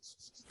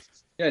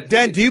 Yeah,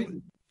 Dan, do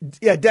you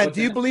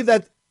believe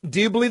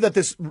that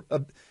this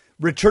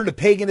return to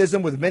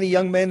paganism with many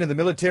young men in the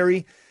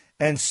military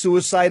and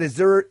suicide, does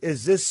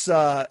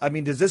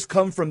this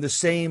come from the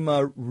same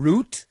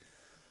root?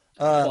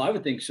 Well, I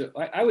would think so.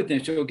 I would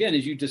think so. Again,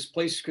 as you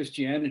displace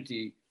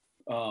Christianity,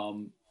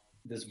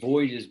 this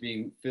void is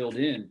being filled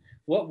in.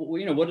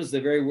 What does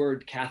the very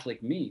word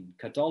Catholic mean?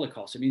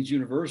 Katholikos. It means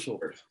universal.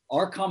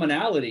 Our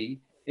commonality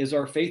is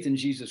our faith in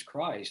Jesus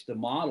Christ, the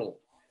model.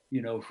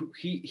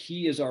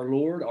 He is our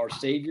Lord, our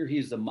Savior. He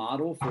is the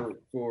model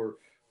for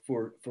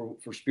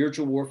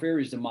spiritual warfare.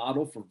 He's the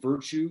model for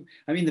virtue.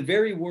 I mean, the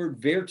very word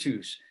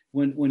virtus.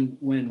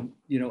 When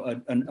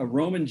a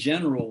Roman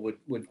general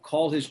would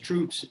call his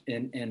troops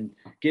and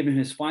give him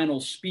his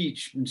final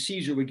speech, when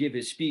Caesar would give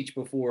his speech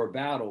before a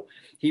battle,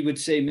 he would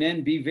say,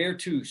 "Men, be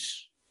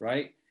virtus,"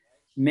 right?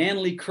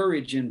 Manly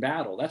courage in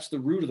battle. That's the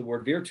root of the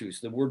word virtus.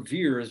 The word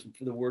vir is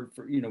the word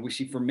for, we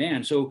see for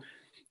man. So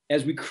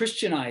as we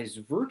Christianize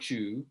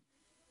virtue,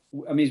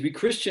 I mean, as we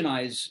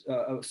Christianize,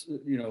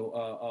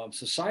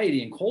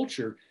 society and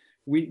culture,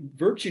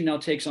 virtue now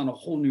takes on a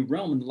whole new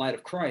realm in the light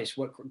of Christ.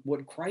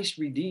 What Christ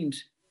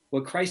redeems,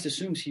 what Christ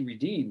assumes he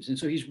redeems, and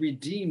so he's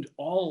redeemed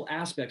all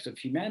aspects of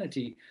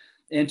humanity.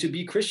 And to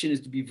be Christian is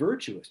to be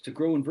virtuous, to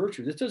grow in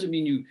virtue. This doesn't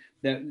mean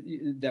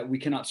that we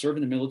cannot serve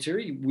in the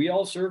military. We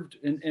all served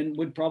and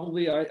would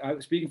probably, I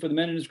speaking for the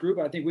men in this group,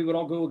 I think we would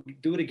all go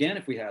do it again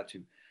if we had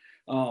to.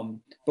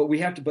 But we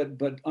have to,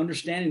 but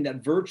understanding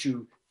that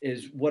virtue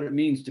is what it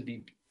means to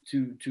be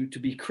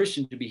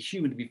Christian, to be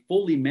human, to be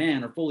fully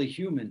man or fully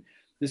human.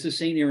 This is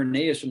Saint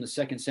Irenaeus from the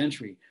 2nd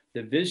century.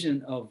 The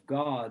vision of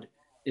God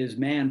is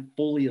man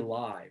fully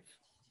alive,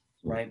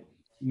 right?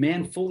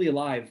 Man fully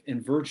alive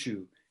in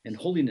virtue and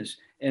holiness.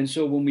 And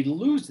so when we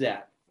lose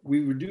that,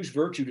 we reduce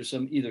virtue to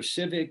some either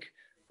civic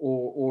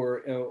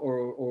or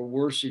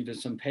worse, into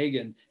some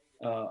pagan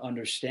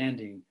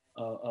understanding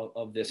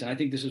of this. And I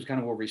think this is kind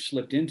of where we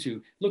slipped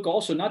into. Look,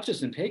 also not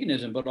just in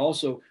paganism, but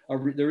also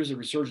there is a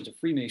resurgence of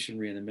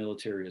Freemasonry in the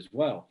military as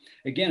well.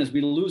 Again, as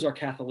we lose our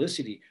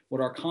Catholicity, what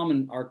our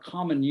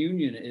common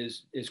union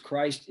is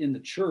Christ in the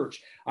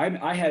church.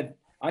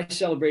 I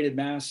celebrated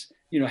Mass,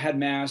 had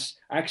Mass.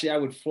 Actually, I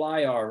would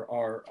fly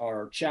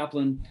our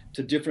chaplain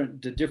to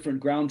different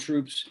ground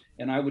troops,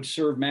 and I would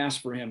serve Mass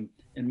for him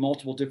in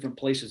multiple different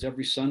places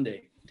every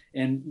Sunday.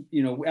 And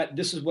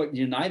this is what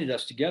united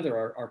us together,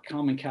 our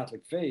common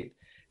Catholic faith,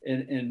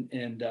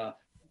 and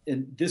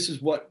this is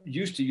what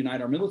used to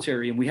unite our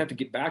military, and we have to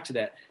get back to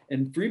that.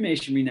 And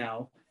Freemasonry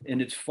now,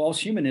 and its false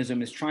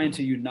humanism, is trying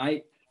to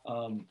unite,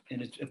 and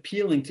it's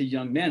appealing to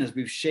young men. As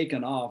we've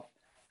shaken off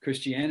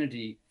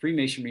Christianity,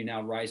 Freemasonry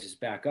now rises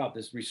back up.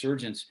 This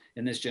resurgence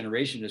in this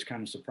generation is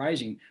kind of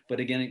surprising, but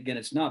again,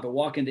 it's not. But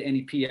walk into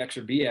any PX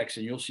or BX,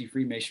 and you'll see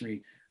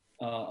Freemasonry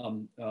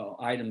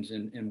items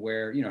and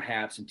wear,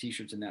 hats and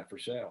T-shirts and that for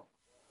sale.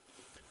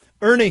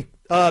 Ernie,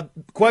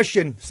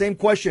 same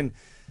question.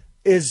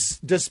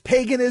 Does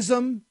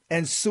paganism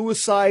and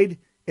suicide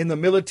in the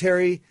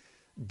military,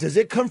 does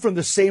it come from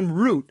the same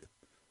root,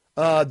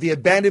 the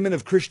abandonment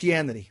of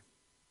Christianity?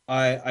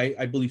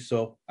 I believe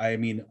so. I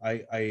mean,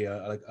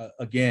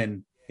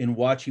 again, in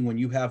watching, when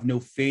you have no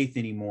faith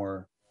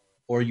anymore,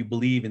 or you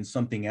believe in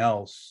something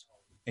else,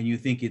 and you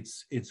think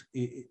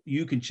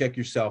you can check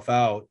yourself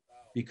out,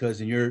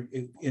 because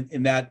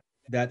in that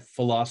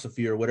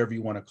philosophy, or whatever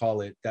you want to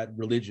call it, that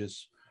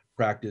religious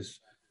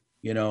practice,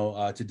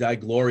 to die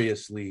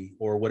gloriously,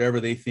 or whatever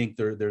they think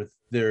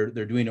they're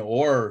doing,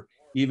 or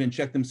even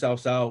check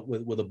themselves out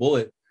with a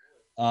bullet.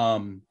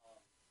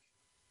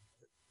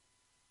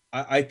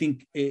 I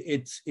think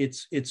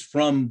it's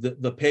from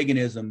the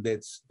paganism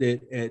that's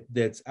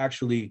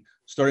actually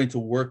starting to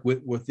work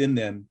within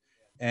them,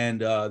 and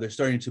they're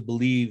starting to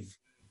believe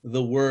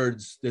the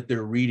words that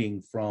they're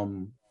reading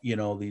from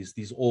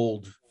these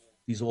old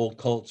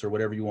cults, or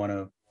whatever you want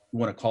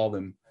to call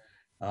them.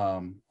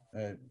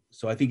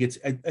 So I think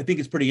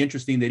it's pretty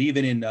interesting that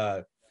even in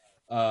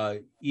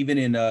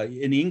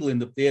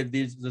England,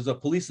 there's a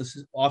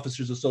police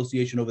officers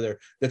association over there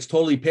that's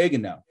totally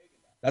pagan now.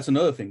 That's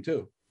another thing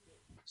too.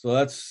 So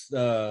that's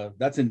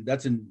in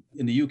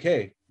the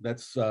UK.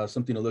 That's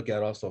something to look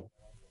at also.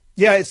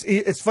 Yeah,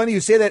 it's funny you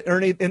say that,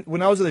 Ernie. And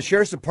when I was in the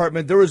sheriff's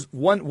department, there was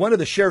one of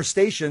the sheriff's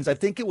stations, I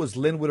think it was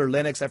Linwood or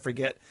Lennox, I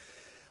forget.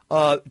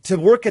 To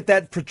work at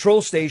that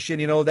patrol station,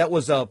 that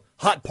was a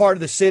hot part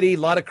of the city, a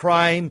lot of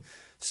crime.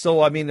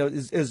 So I mean,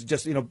 it's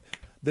just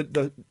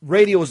the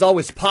radio was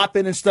always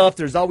popping and stuff.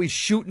 There's always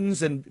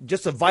shootings and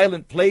just a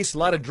violent place, a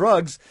lot of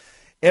drugs.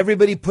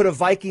 Everybody put a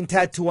Viking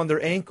tattoo on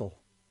their ankle.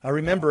 I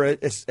remember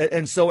it,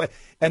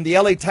 and the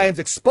LA Times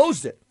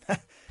exposed it.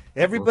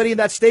 Everybody in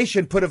that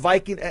station put a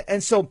Viking,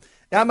 and so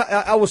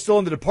I was still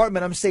in the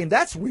department. I'm saying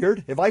that's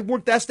weird. If I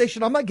worked that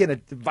station, I'm not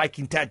getting a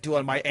Viking tattoo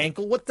on my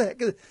ankle. What the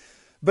heck?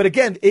 But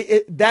again,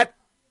 that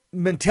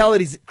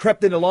mentality's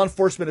crept into law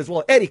enforcement as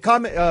well. Eddie,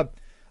 comment. I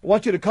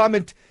want you to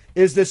comment.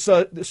 Is this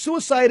the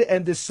suicide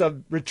and this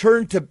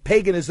return to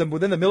paganism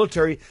within the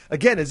military?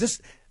 Again, is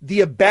this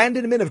the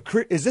abandonment of?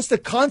 Is this the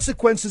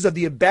consequences of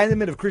the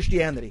abandonment of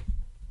Christianity?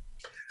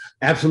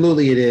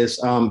 Absolutely, it is.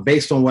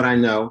 Based on what I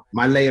know,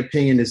 my lay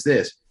opinion is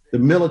this: the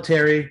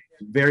military,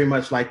 very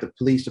much like the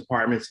police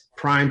departments,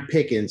 prime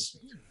pickings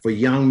for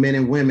young men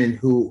and women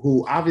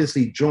who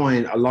obviously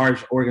join a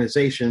large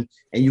organization,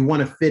 and you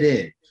want to fit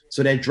in.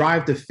 So that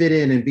drive to fit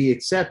in and be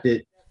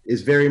accepted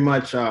is very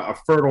much a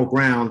fertile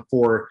ground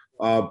for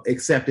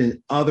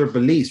accepting other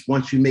beliefs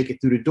once you make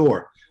it through the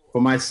door.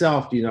 For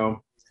myself,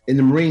 in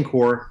the Marine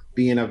Corps,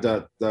 being of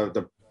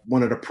the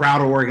one of the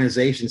prouder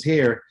organizations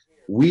here,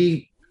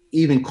 we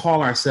even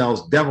call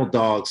ourselves devil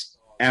dogs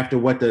after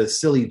what the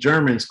silly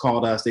Germans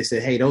called us. They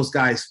said, hey, those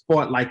guys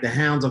fought like the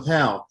hounds of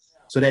hell.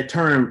 So that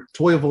term,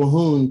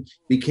 Teufel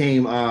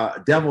became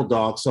devil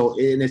dog. So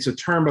it's a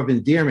term of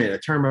endearment, a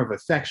term of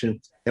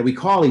affection that we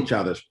call each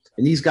other.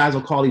 And these guys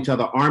will call each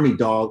other army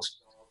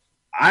dogs.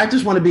 I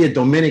just want to be a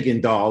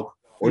Dominican dog,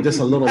 or just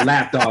a little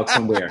lap dog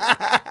somewhere.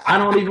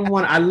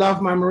 I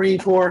love my Marine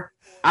Corps.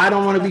 I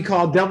don't want to be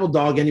called devil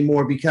dog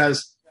anymore,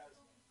 because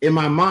in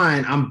my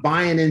mind, I'm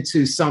buying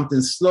into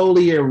something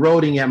slowly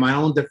eroding at my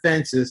own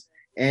defenses.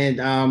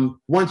 And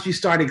once you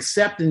start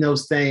accepting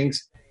those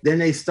things, then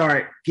they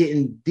start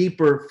getting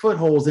deeper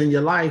footholds in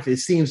your life. It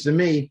seems to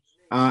me,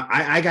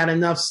 I got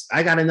enough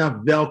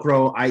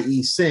Velcro,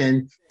 i.e.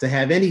 sin, to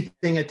have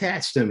anything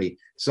attached to me.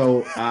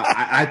 So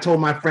I told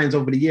my friends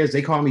over the years,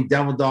 they call me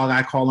Devil Dog.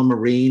 I call them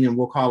Marine, and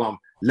we'll call them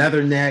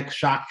Leatherneck,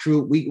 Shock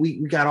Troop.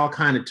 We got all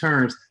kind of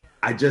terms.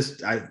 I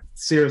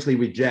seriously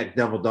reject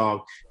Devil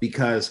Dog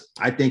because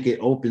I think it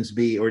opens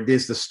me, or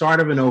this the start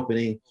of an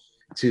opening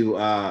to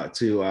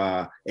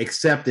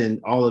accepting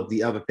all of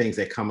the other things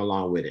that come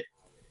along with it.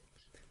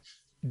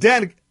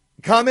 Dan,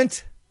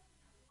 comment?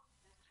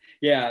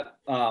 Yeah,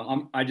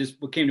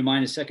 what came to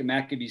mind is 2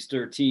 Maccabees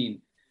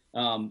 13.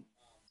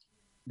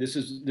 This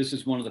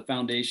is one of the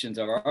foundations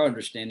of our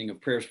understanding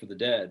of prayers for the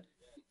dead.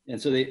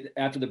 And so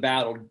after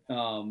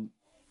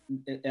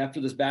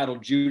this battle,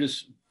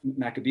 Judas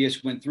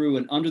Maccabeus went through,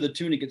 and under the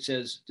tunic it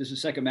says, this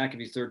is 2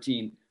 Maccabees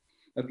 13,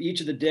 of each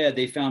of the dead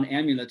they found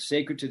amulets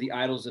sacred to the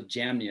idols of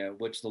Jamnia,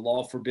 which the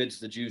law forbids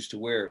the Jews to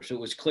wear. So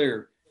it was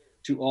clear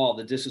to all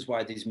that this is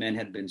why these men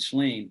had been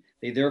slain.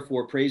 They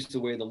therefore praised the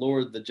way of the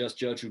Lord, the just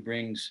judge who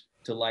brings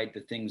to light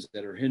the things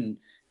that are hidden.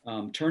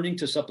 Turning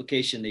to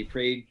supplication, they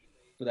prayed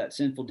for that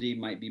sinful deed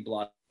might be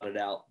blotted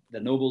out. The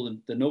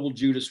noble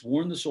Judas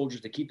warned the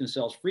soldiers to keep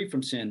themselves free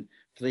from sin,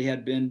 for they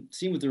had been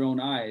seen with their own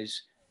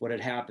eyes what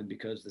had happened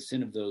because the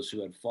sin of those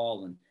who had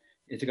fallen.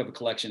 It took up a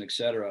collection,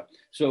 etc.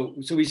 So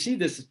we see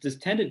this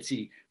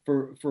tendency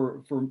for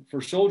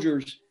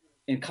soldiers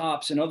and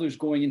cops and others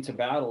going into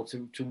battle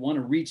to want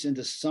to reach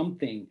into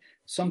something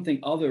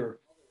other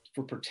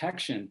for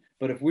protection.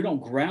 But if we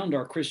don't ground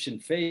our Christian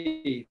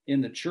faith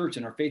in the church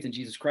and our faith in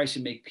Jesus Christ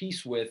and make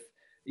peace with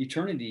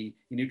eternity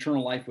and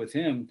eternal life with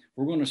him,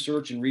 we're going to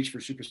search and reach for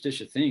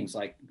superstitious things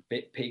like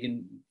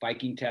pagan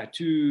Viking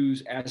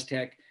tattoos,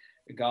 Aztec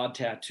god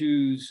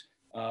tattoos,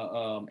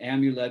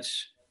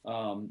 amulets,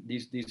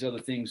 these other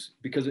things,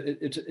 because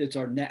it's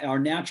our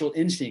natural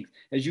instinct.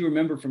 As you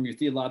remember from your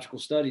theological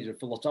studies or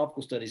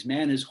philosophical studies,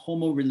 man is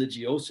homo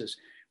religiosus.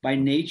 By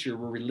nature,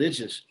 we're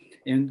religious.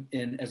 And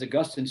as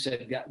Augustine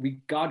said,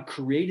 God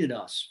created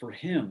us for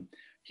him.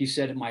 He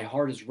said, my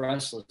heart is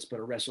restless, but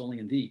it rests only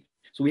in thee.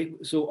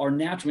 So our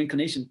natural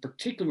inclination,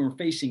 particularly when we're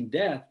facing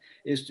death,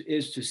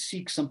 is to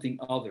seek something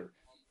other,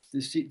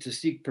 to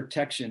seek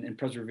protection and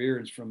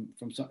perseverance from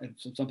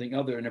something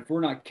other. And if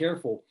we're not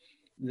careful,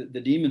 the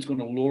demon's going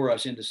to lure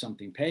us into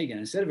something pagan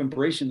instead of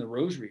embracing the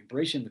rosary,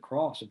 embracing the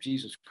cross of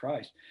Jesus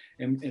Christ,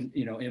 and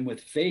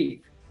with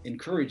faith and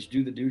courage,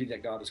 do the duty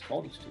that God has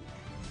called us to.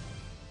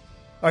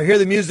 All right, hear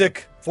the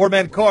music.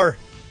 Four-man car.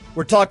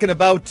 We're talking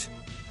about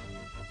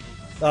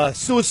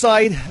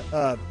suicide,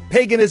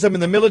 paganism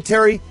in the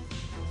military.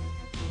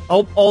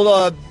 We'll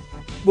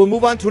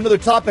move on to another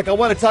topic. I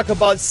want to talk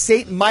about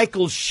St.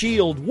 Michael's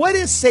Shield. What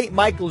is St.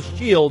 Michael's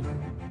Shield?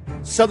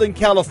 Southern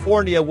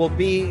California will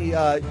be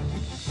up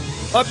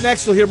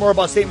next. You'll hear more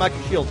about St.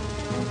 Michael's Shield.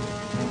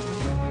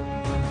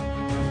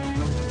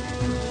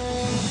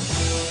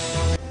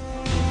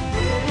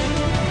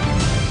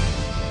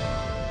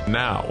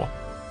 Now,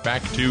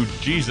 back to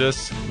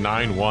Jesus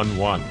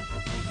 911.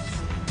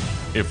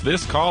 If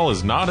this call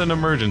is not an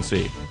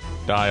emergency,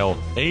 dial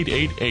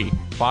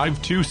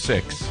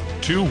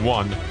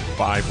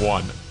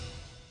 888-526-2151.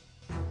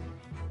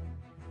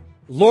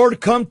 Lord,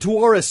 come to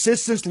our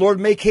assistance. Lord,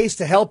 make haste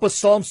to help us.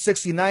 Psalm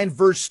 69,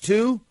 verse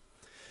 2.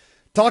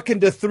 Talking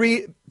to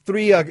three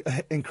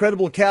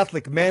incredible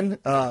Catholic men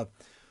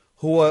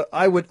who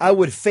I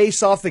would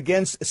face off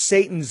against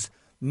Satan's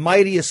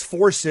mightiest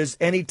forces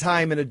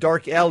anytime in a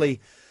dark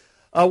alley.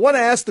 I want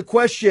to ask the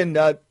question,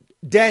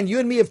 Dan, you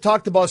and me have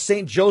talked about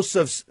St.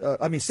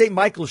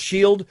 Michael's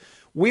Shield.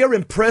 We are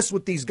impressed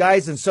with these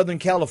guys in Southern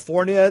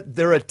California.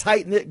 They're a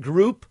tight-knit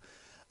group.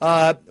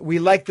 We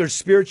like their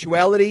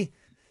spirituality.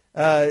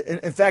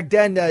 In fact,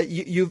 Dan,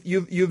 you've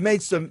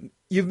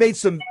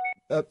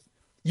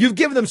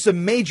given them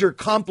some major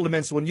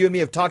compliments when you and me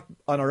have talked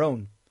on our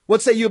own.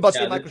 What say you about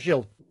St. Michael's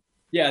Shield?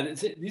 Yeah,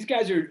 these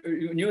guys are.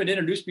 When you had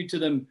introduced me to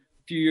them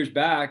a few years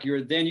back,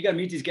 you got to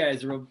meet these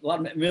guys. There are a lot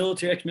of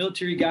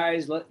ex-military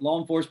guys, law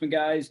enforcement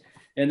guys,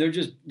 and they're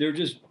just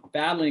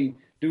battling,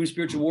 doing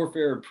spiritual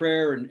warfare and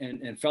prayer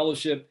and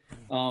fellowship.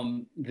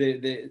 I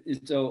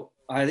need to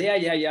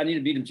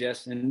meet them,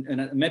 Jess.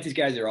 And I met these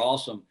guys. They're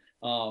awesome.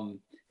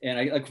 And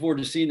I look forward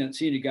to seeing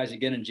you guys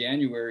again in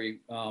January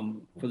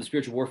for the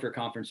Spiritual Warfare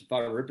Conference in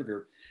Fire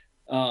Ripperger.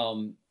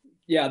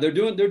 They're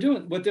doing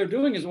what they're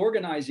doing is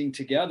organizing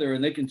together,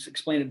 and they can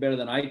explain it better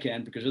than I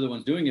can because they're the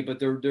ones doing it. But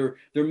they're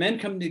men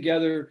coming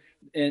together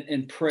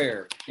in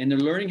prayer, and they're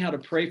learning how to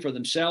pray for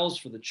themselves,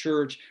 for the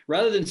church,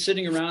 rather than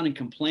sitting around and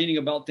complaining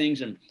about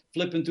things and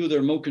flipping through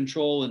their remote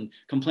control and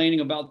complaining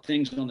about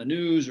things on the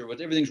news or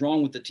what everything's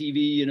wrong with the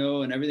TV,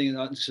 and everything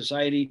in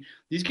society.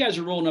 These guys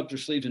are rolling up their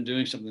sleeves and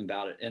doing something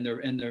about it, and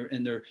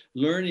they're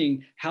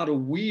learning how to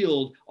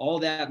wield all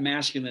that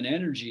masculine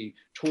energy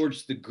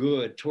towards the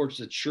good, towards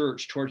the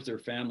church, towards their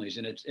families,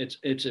 and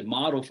it's a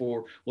model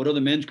for what other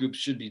men's groups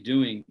should be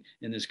doing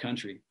in this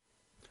country.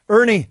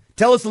 Ernie,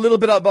 tell us a little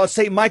bit about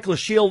St. Michael's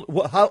Shield.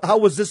 How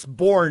was this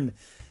born?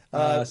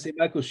 St.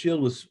 Michael's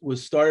Shield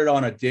was started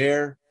on a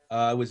dare.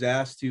 I was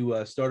asked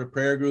to start a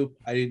prayer group.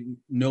 I didn't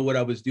know what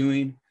I was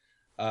doing.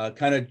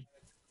 Kind of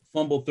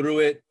fumbled through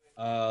it.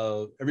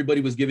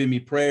 Everybody was giving me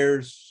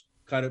prayers.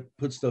 Kind of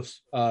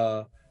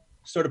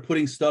started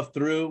putting stuff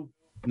through.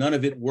 None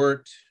of it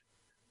worked.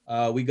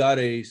 We got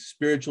a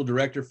spiritual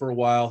director for a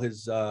while.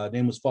 His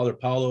name was Father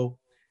Paulo,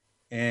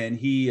 and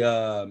he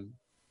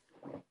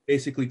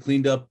basically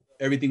cleaned up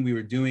everything we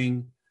were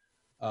doing,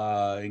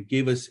 and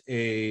gave us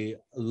a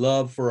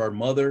love for our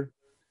mother,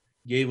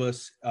 gave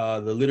us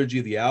the Liturgy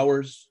of the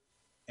Hours,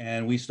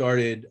 and we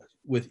started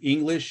with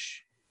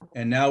English,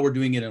 and now we're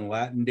doing it in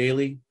Latin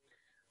daily.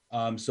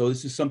 So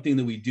this is something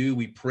that we do.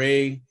 We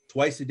pray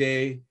twice a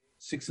day,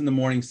 6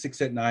 a.m, 6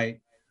 p.m.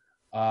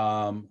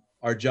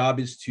 Our job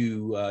is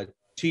to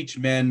teach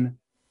men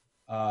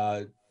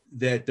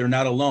that they're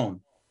not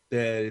alone,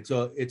 that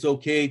it's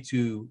okay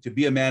to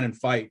be a man and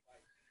fight,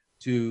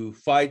 to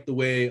fight the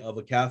way of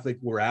a Catholic.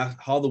 We're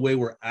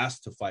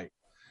asked to fight,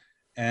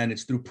 and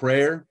it's through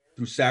prayer,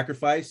 through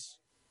sacrifice,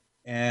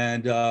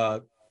 and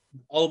all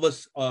of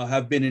us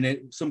have been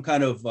in some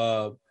kind of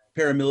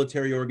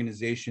paramilitary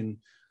organization.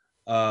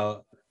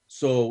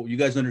 So you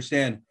guys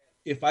understand,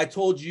 if I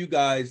told you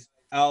guys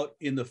out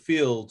in the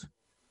field,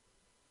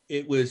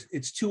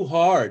 it's too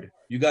hard,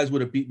 you guys would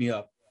have beat me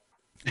up.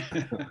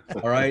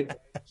 All right.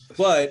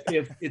 But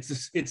if it's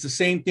the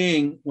same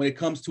thing when it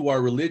comes to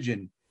our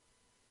religion.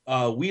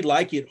 We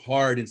like it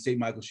hard in St.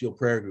 Michael's Shield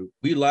Prayer Group.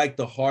 We like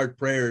the hard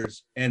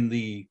prayers and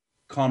the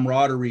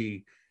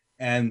camaraderie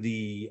and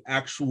the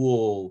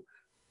actual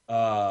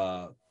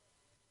hard.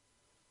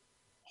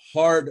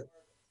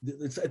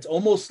 It's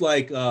almost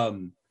like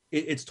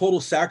it's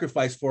total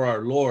sacrifice for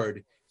our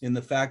Lord. And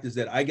the fact is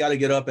that I got to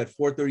get up at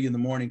 4:30 in the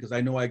morning because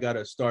I know I got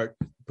to start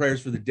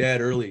prayers for the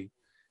dead early.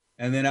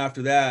 And then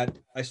after that,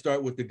 I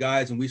start with the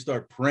guys and we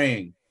start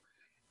praying.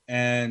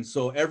 And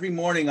so every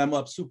morning I'm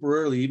up super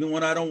early, even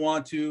when I don't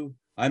want to.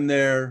 I'm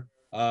there.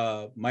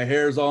 My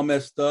hair is all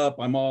messed up.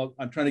 I'm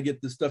trying to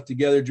get this stuff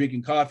together,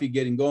 drinking coffee,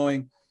 getting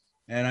going,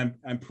 and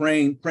I'm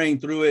praying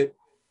through it.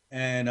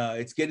 And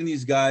it's getting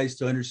these guys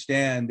to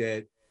understand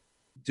that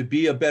to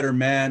be a better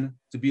man,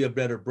 to be a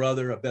better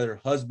brother, a better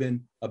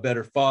husband, a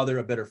better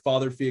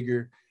father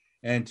figure,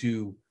 and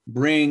to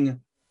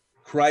bring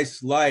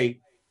Christ's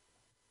light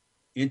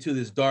into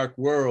this dark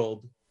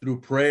world through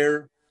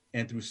prayer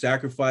and through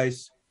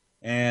sacrifice.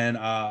 And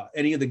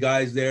any of the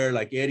guys there,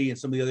 like Eddie and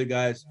some of the other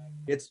guys,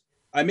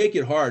 I make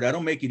it hard. I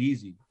don't make it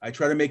easy. I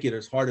try to make it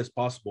as hard as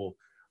possible.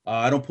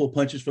 I don't pull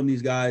punches from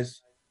these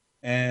guys.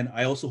 And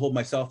I also hold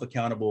myself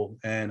accountable.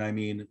 And I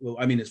mean,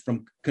 it's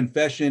from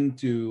confession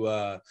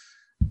to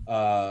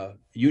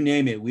you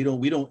name it. We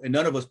don't, and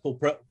none of us pull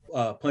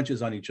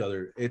punches on each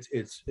other.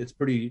 It's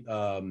pretty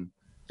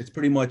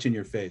much in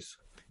your face.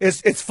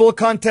 It's full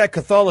contact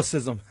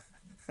Catholicism.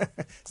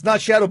 It's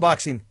not shadow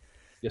boxing.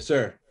 Yes,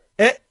 sir.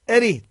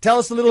 Eddie, tell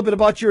us a little bit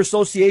about your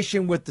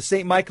association with the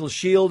St. Michael's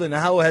Shield and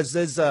how has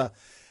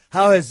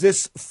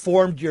this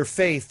formed your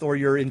faith or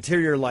your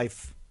interior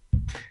life?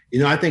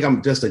 I think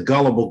I'm just a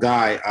gullible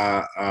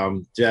guy,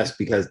 just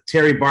because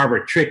Terry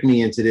Barber tricked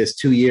me into this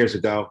 2 years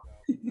ago,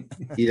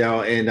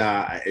 and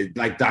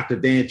like Dr.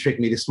 Dan tricked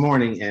me this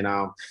morning, and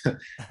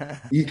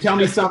you tell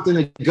me something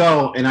to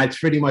go, and I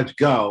pretty much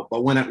go.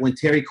 But when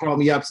Terry called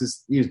me up,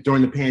 since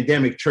during the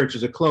pandemic,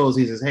 churches are closed,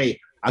 he says, "Hey,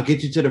 I'll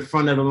get you to the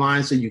front of the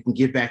line so you can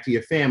get back to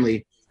your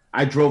family."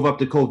 I drove up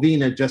to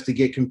Covina just to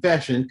get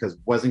confession because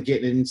wasn't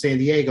getting it in San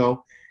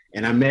Diego.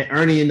 And I met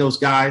Ernie and those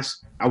guys.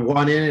 I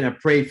went in and I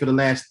prayed for the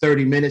last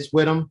 30 minutes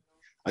with them.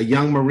 A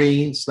young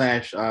Marine /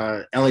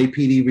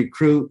 LAPD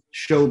recruit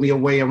showed me a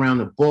way around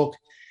the book.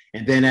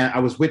 And then I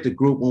was with the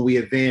group when we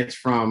advanced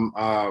from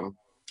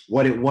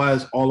what it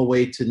was all the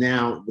way to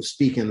now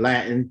speaking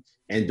Latin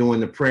and doing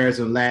the prayers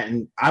in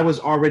Latin. I was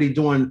already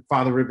doing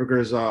Father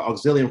Ripperger's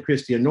Auxilium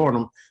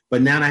Christianorum,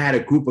 but now I had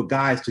a group of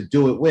guys to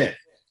do it with.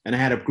 And I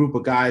had a group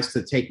of guys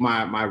to take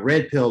my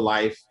red pill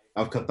life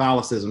of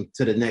Catholicism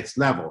to the next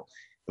level.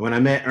 And when I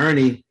met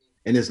Ernie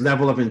and his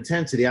level of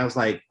intensity, I was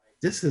like,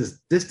 this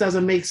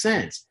doesn't make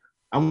sense.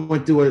 I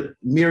went through a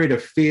myriad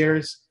of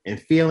fears and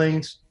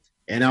feelings.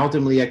 And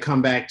ultimately I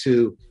come back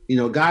to,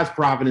 God's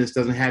providence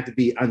doesn't have to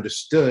be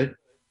understood.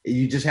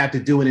 You just have to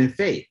do it in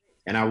faith.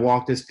 And I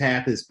walked this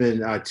path. It's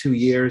been 2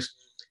 years,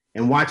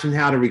 and watching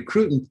how the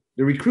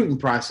recruiting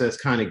process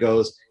kind of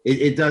goes,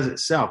 it does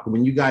itself.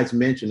 When you guys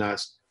mention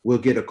us, we'll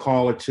get a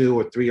call or two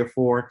or three or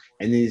four,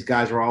 and these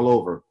guys are all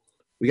over.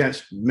 We got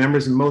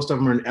members, and most of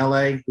them are in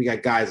LA. We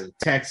got guys in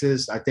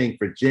Texas, I think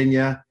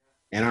Virginia,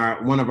 and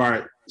one of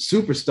our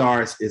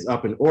superstars is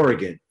up in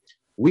Oregon.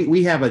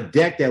 We have a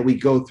deck that we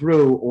go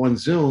through on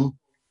Zoom.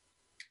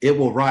 It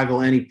will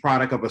rival any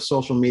product of a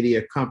social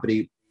media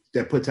company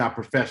that puts out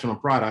professional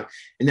product.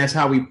 And that's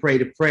how we pray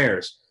the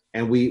prayers.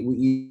 And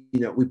we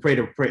pray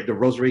the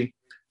rosary,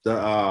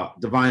 the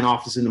divine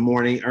office in the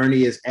morning.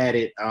 Ernie has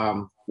added,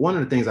 one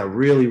of the things I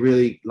really,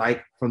 really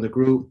like from the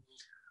group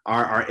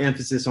are our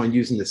emphasis on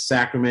using the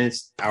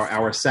sacraments,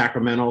 our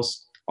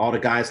sacramentals. All the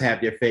guys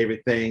have their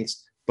favorite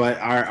things, but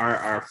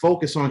our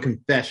focus on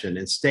confession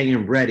and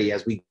staying ready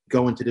as we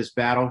go into this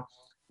battle,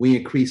 we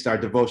increased our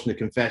devotion to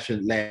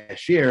confession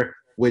last year,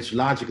 which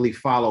logically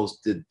follows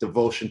the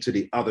devotion to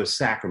the other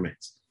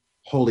sacraments,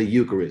 Holy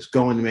Eucharist,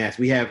 going to Mass.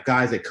 We have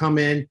guys that come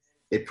in,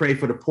 they pray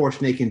for the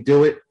portion they can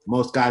do it.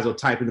 Most guys will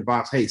type in the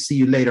box, hey, see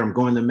you later, I'm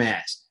going to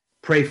Mass.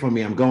 Pray for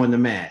me, I'm going to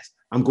Mass.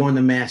 I'm going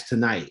to Mass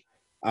tonight.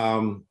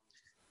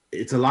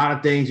 It's a lot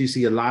of things. You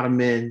see a lot of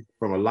men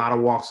from a lot of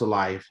walks of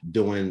life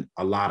doing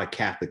a lot of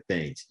Catholic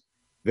things.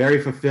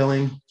 Very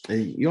fulfilling,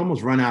 and you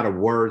almost run out of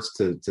words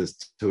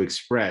to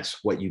express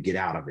what you get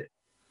out of it.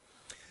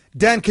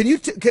 Dan, can you,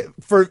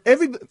 for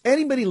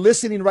anybody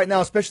listening right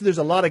now, especially there's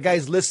a lot of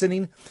guys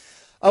listening,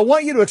 I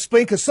want you to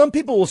explain, because some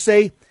people will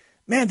say,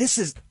 man, this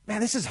is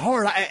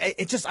hard.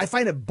 I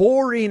find it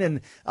boring,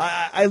 and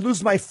I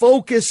lose my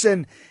focus,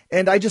 and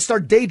I just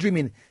start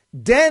daydreaming.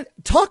 Dan,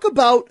 talk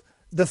about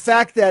the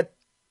fact that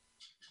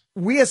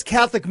we as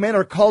Catholic men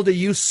are called to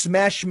use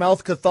smash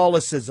mouth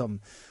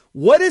Catholicism.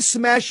 What is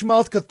smash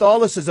mouth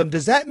Catholicism?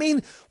 Does that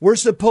mean we're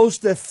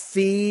supposed to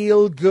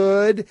feel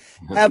good,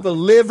 have a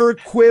liver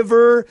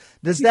quiver?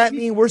 Does that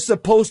mean we're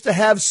supposed to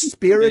have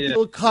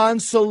spiritual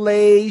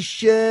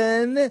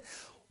consolation?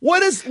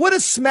 What is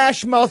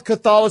smash mouth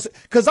Catholicism?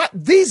 Because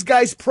these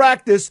guys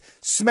practice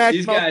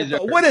smash mouth.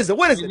 What is it?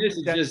 This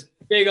is just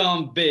big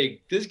on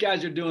big. These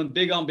guys are doing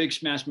big on big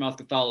smash mouth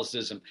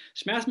Catholicism.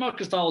 Smash mouth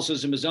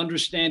Catholicism is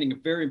understanding a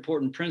very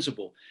important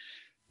principle.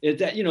 Is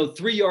that,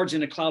 3 yards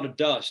in a cloud of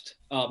dust.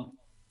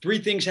 3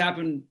 things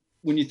happen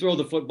when you throw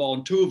the football,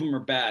 and 2 of them are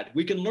bad.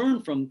 We can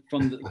learn from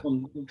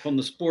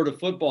the sport of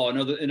football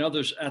and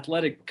other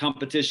athletic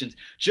competitions.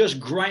 Just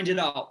grind it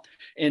out.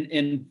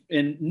 And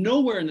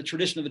nowhere in the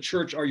tradition of the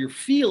church are your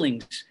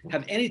feelings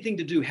have anything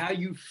to do, how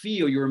you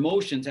feel, your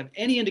emotions have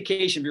any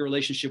indication of your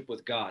relationship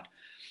with God.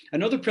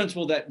 Another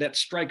principle that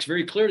strikes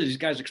very clearly, these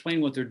guys explain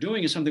what they're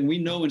doing, is something we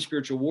know in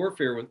spiritual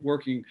warfare with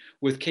working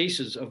with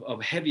cases of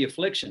heavy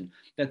affliction,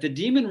 that the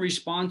demon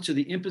responds to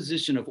the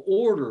imposition of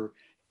order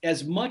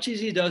as much as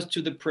he does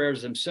to the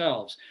prayers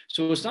themselves.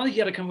 So it's not like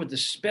you got to come with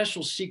this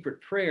special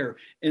secret prayer.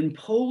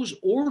 Impose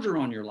order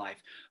on your life.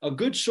 A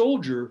good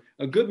soldier,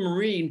 a good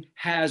Marine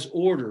has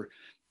order.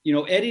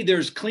 Eddie,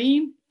 there's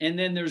clean, and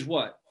then there's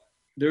what?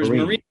 There's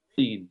Marine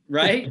clean,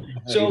 right?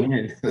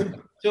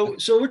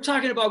 So we're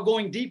talking about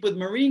going deep with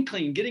Marine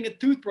clean, getting a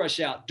toothbrush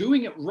out,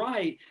 doing it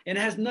right, and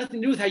it has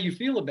nothing to do with how you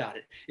feel about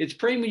it. It's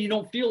praying when you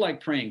don't feel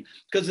like praying,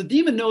 because the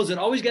demon knows that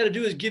all he's got to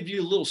do is give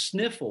you a little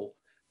sniffle,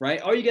 right?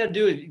 All you got to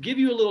do is give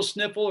you a little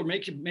sniffle or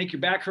make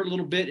your back hurt a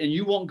little bit, and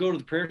you won't go to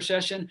the prayer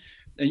session,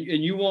 and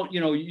you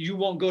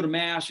won't go to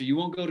Mass, or you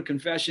won't go to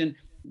confession.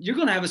 You're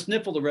going to have a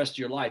sniffle the rest of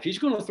your life. He's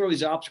going to throw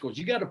these obstacles.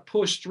 You got to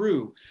push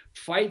through,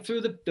 fight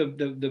through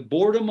the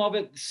boredom of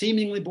it,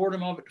 seemingly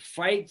boredom of it,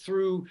 fight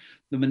through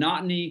the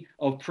monotony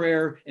of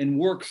prayer and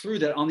work through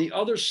that. On the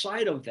other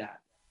side of that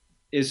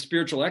is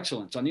spiritual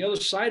excellence. On the other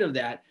side of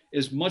that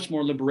is much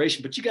more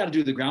liberation, but you got to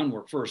do the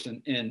groundwork first.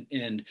 And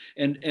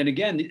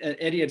again,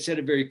 Eddie had said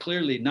it very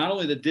clearly, not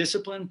only the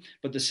discipline,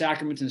 but the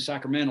sacraments and the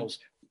sacramentals.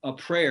 A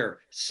prayer,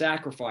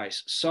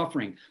 sacrifice,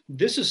 suffering.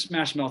 This is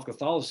smash mouth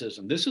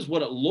Catholicism. This is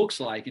what it looks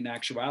like in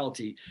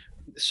actuality.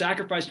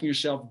 Sacrificing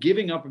yourself,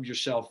 giving up of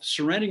yourself,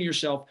 surrendering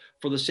yourself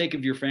for the sake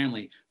of your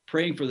family,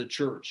 praying for the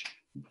church,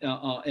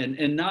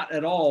 and not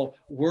at all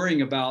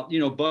worrying about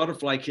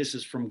butterfly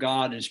kisses from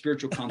God and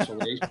spiritual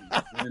consolation. You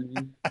know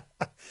what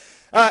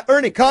I mean?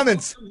 Ernie,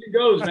 comments. It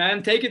goes,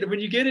 man. Take it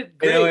when you get it.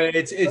 Great.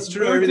 It's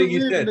true. Everything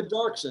you said. In the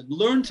dark side.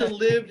 Learn to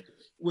live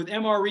with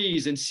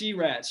MREs and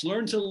C-rats.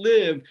 Learn to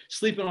live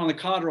sleeping on the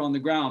cot or on the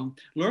ground.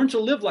 Learn to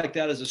live like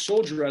that as a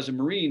soldier, as a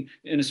Marine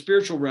in a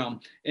spiritual realm,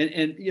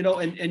 and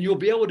you'll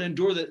be able to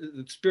endure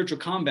the spiritual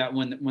combat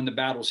when the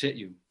battles hit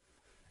you.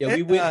 Yeah,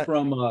 we went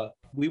from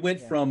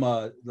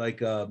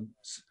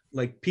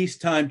like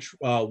peacetime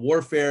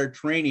warfare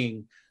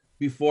training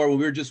before.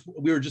 We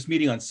were just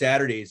meeting on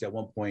Saturdays at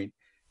one point,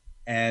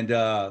 and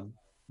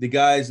the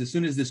guys, as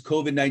soon as this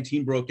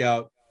COVID-19 broke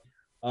out,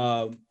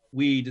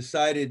 we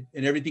decided,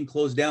 and everything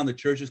closed down. The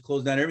churches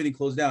closed down. Everything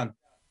closed down,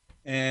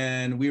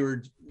 and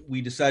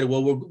we decided,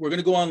 well, we're going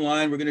to go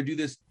online. We're going to do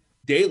this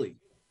daily.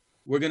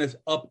 We're going to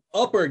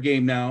up our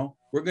game now.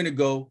 We're going to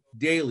go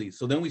daily.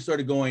 So then we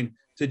started going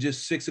to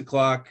just 6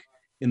 o'clock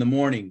in the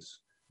mornings.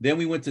 Then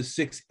we went to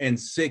 6 and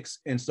 6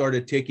 and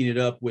started taking it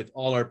up with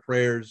all our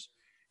prayers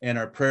and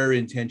our prayer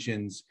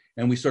intentions,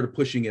 and we started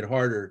pushing it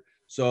harder.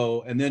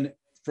 So, and then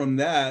from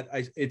that,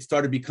 it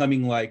started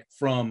becoming like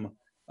from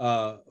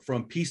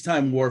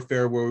peacetime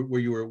warfare where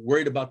you were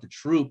worried about the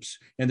troops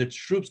and the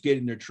troops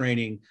getting their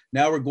training.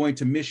 Now we're going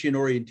to mission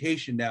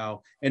orientation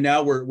now. And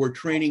now we're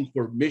training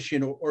for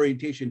mission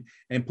orientation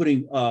and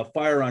putting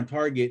fire on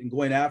target and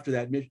going after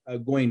that,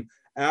 going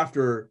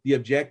after the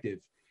objective.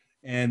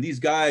 And these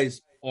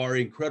guys are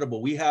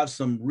incredible. We have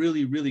some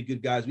really, really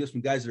good guys. We have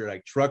some guys that are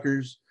like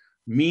truckers,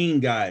 mean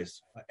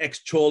guys,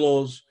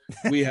 ex-cholos.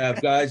 We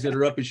have guys that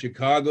are up in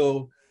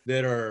Chicago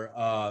that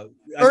are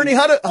Ernie,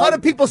 how do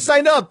people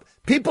sign up?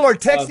 People are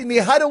texting me.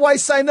 How do I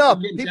sign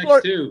up? People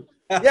are.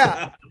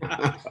 Yeah.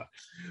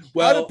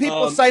 Well, how do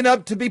people sign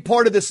up to be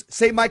part of this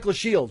St. Michael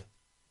Shield?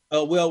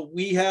 Well,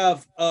 we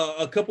have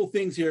a couple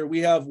things here.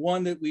 We have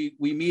one that we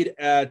meet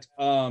at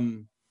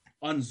on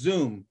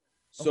Zoom.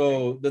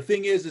 So the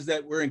thing is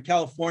that we're in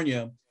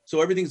California,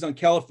 so everything's on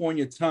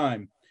California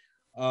time.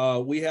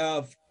 We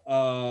have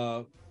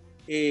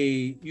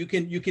you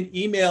can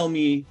email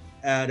me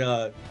at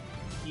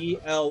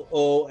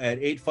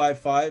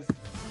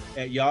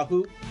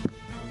elo@855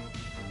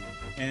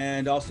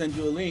 and I'll send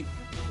you a link.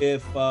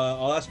 If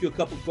I'll ask you a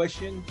couple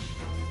questions,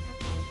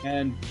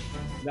 and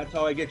that's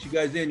how I get you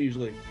guys in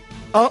usually.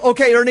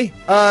 Okay, Ernie.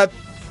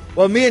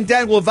 Well, me and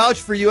Dan will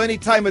vouch for you any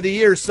time of the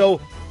year, so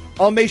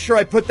I'll make sure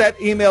I put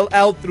that email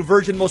out through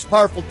Virgin Most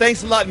Powerful.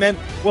 Thanks a lot, man.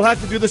 We'll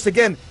have to do this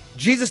again.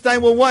 Jesus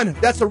 911,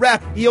 that's a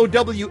wrap.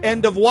 EOW,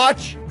 end of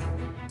watch.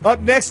 Up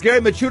next, Gary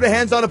Machuda,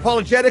 Hands On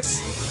Apologetics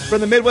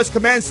from the Midwest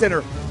Command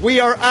Center. We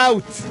are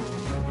out.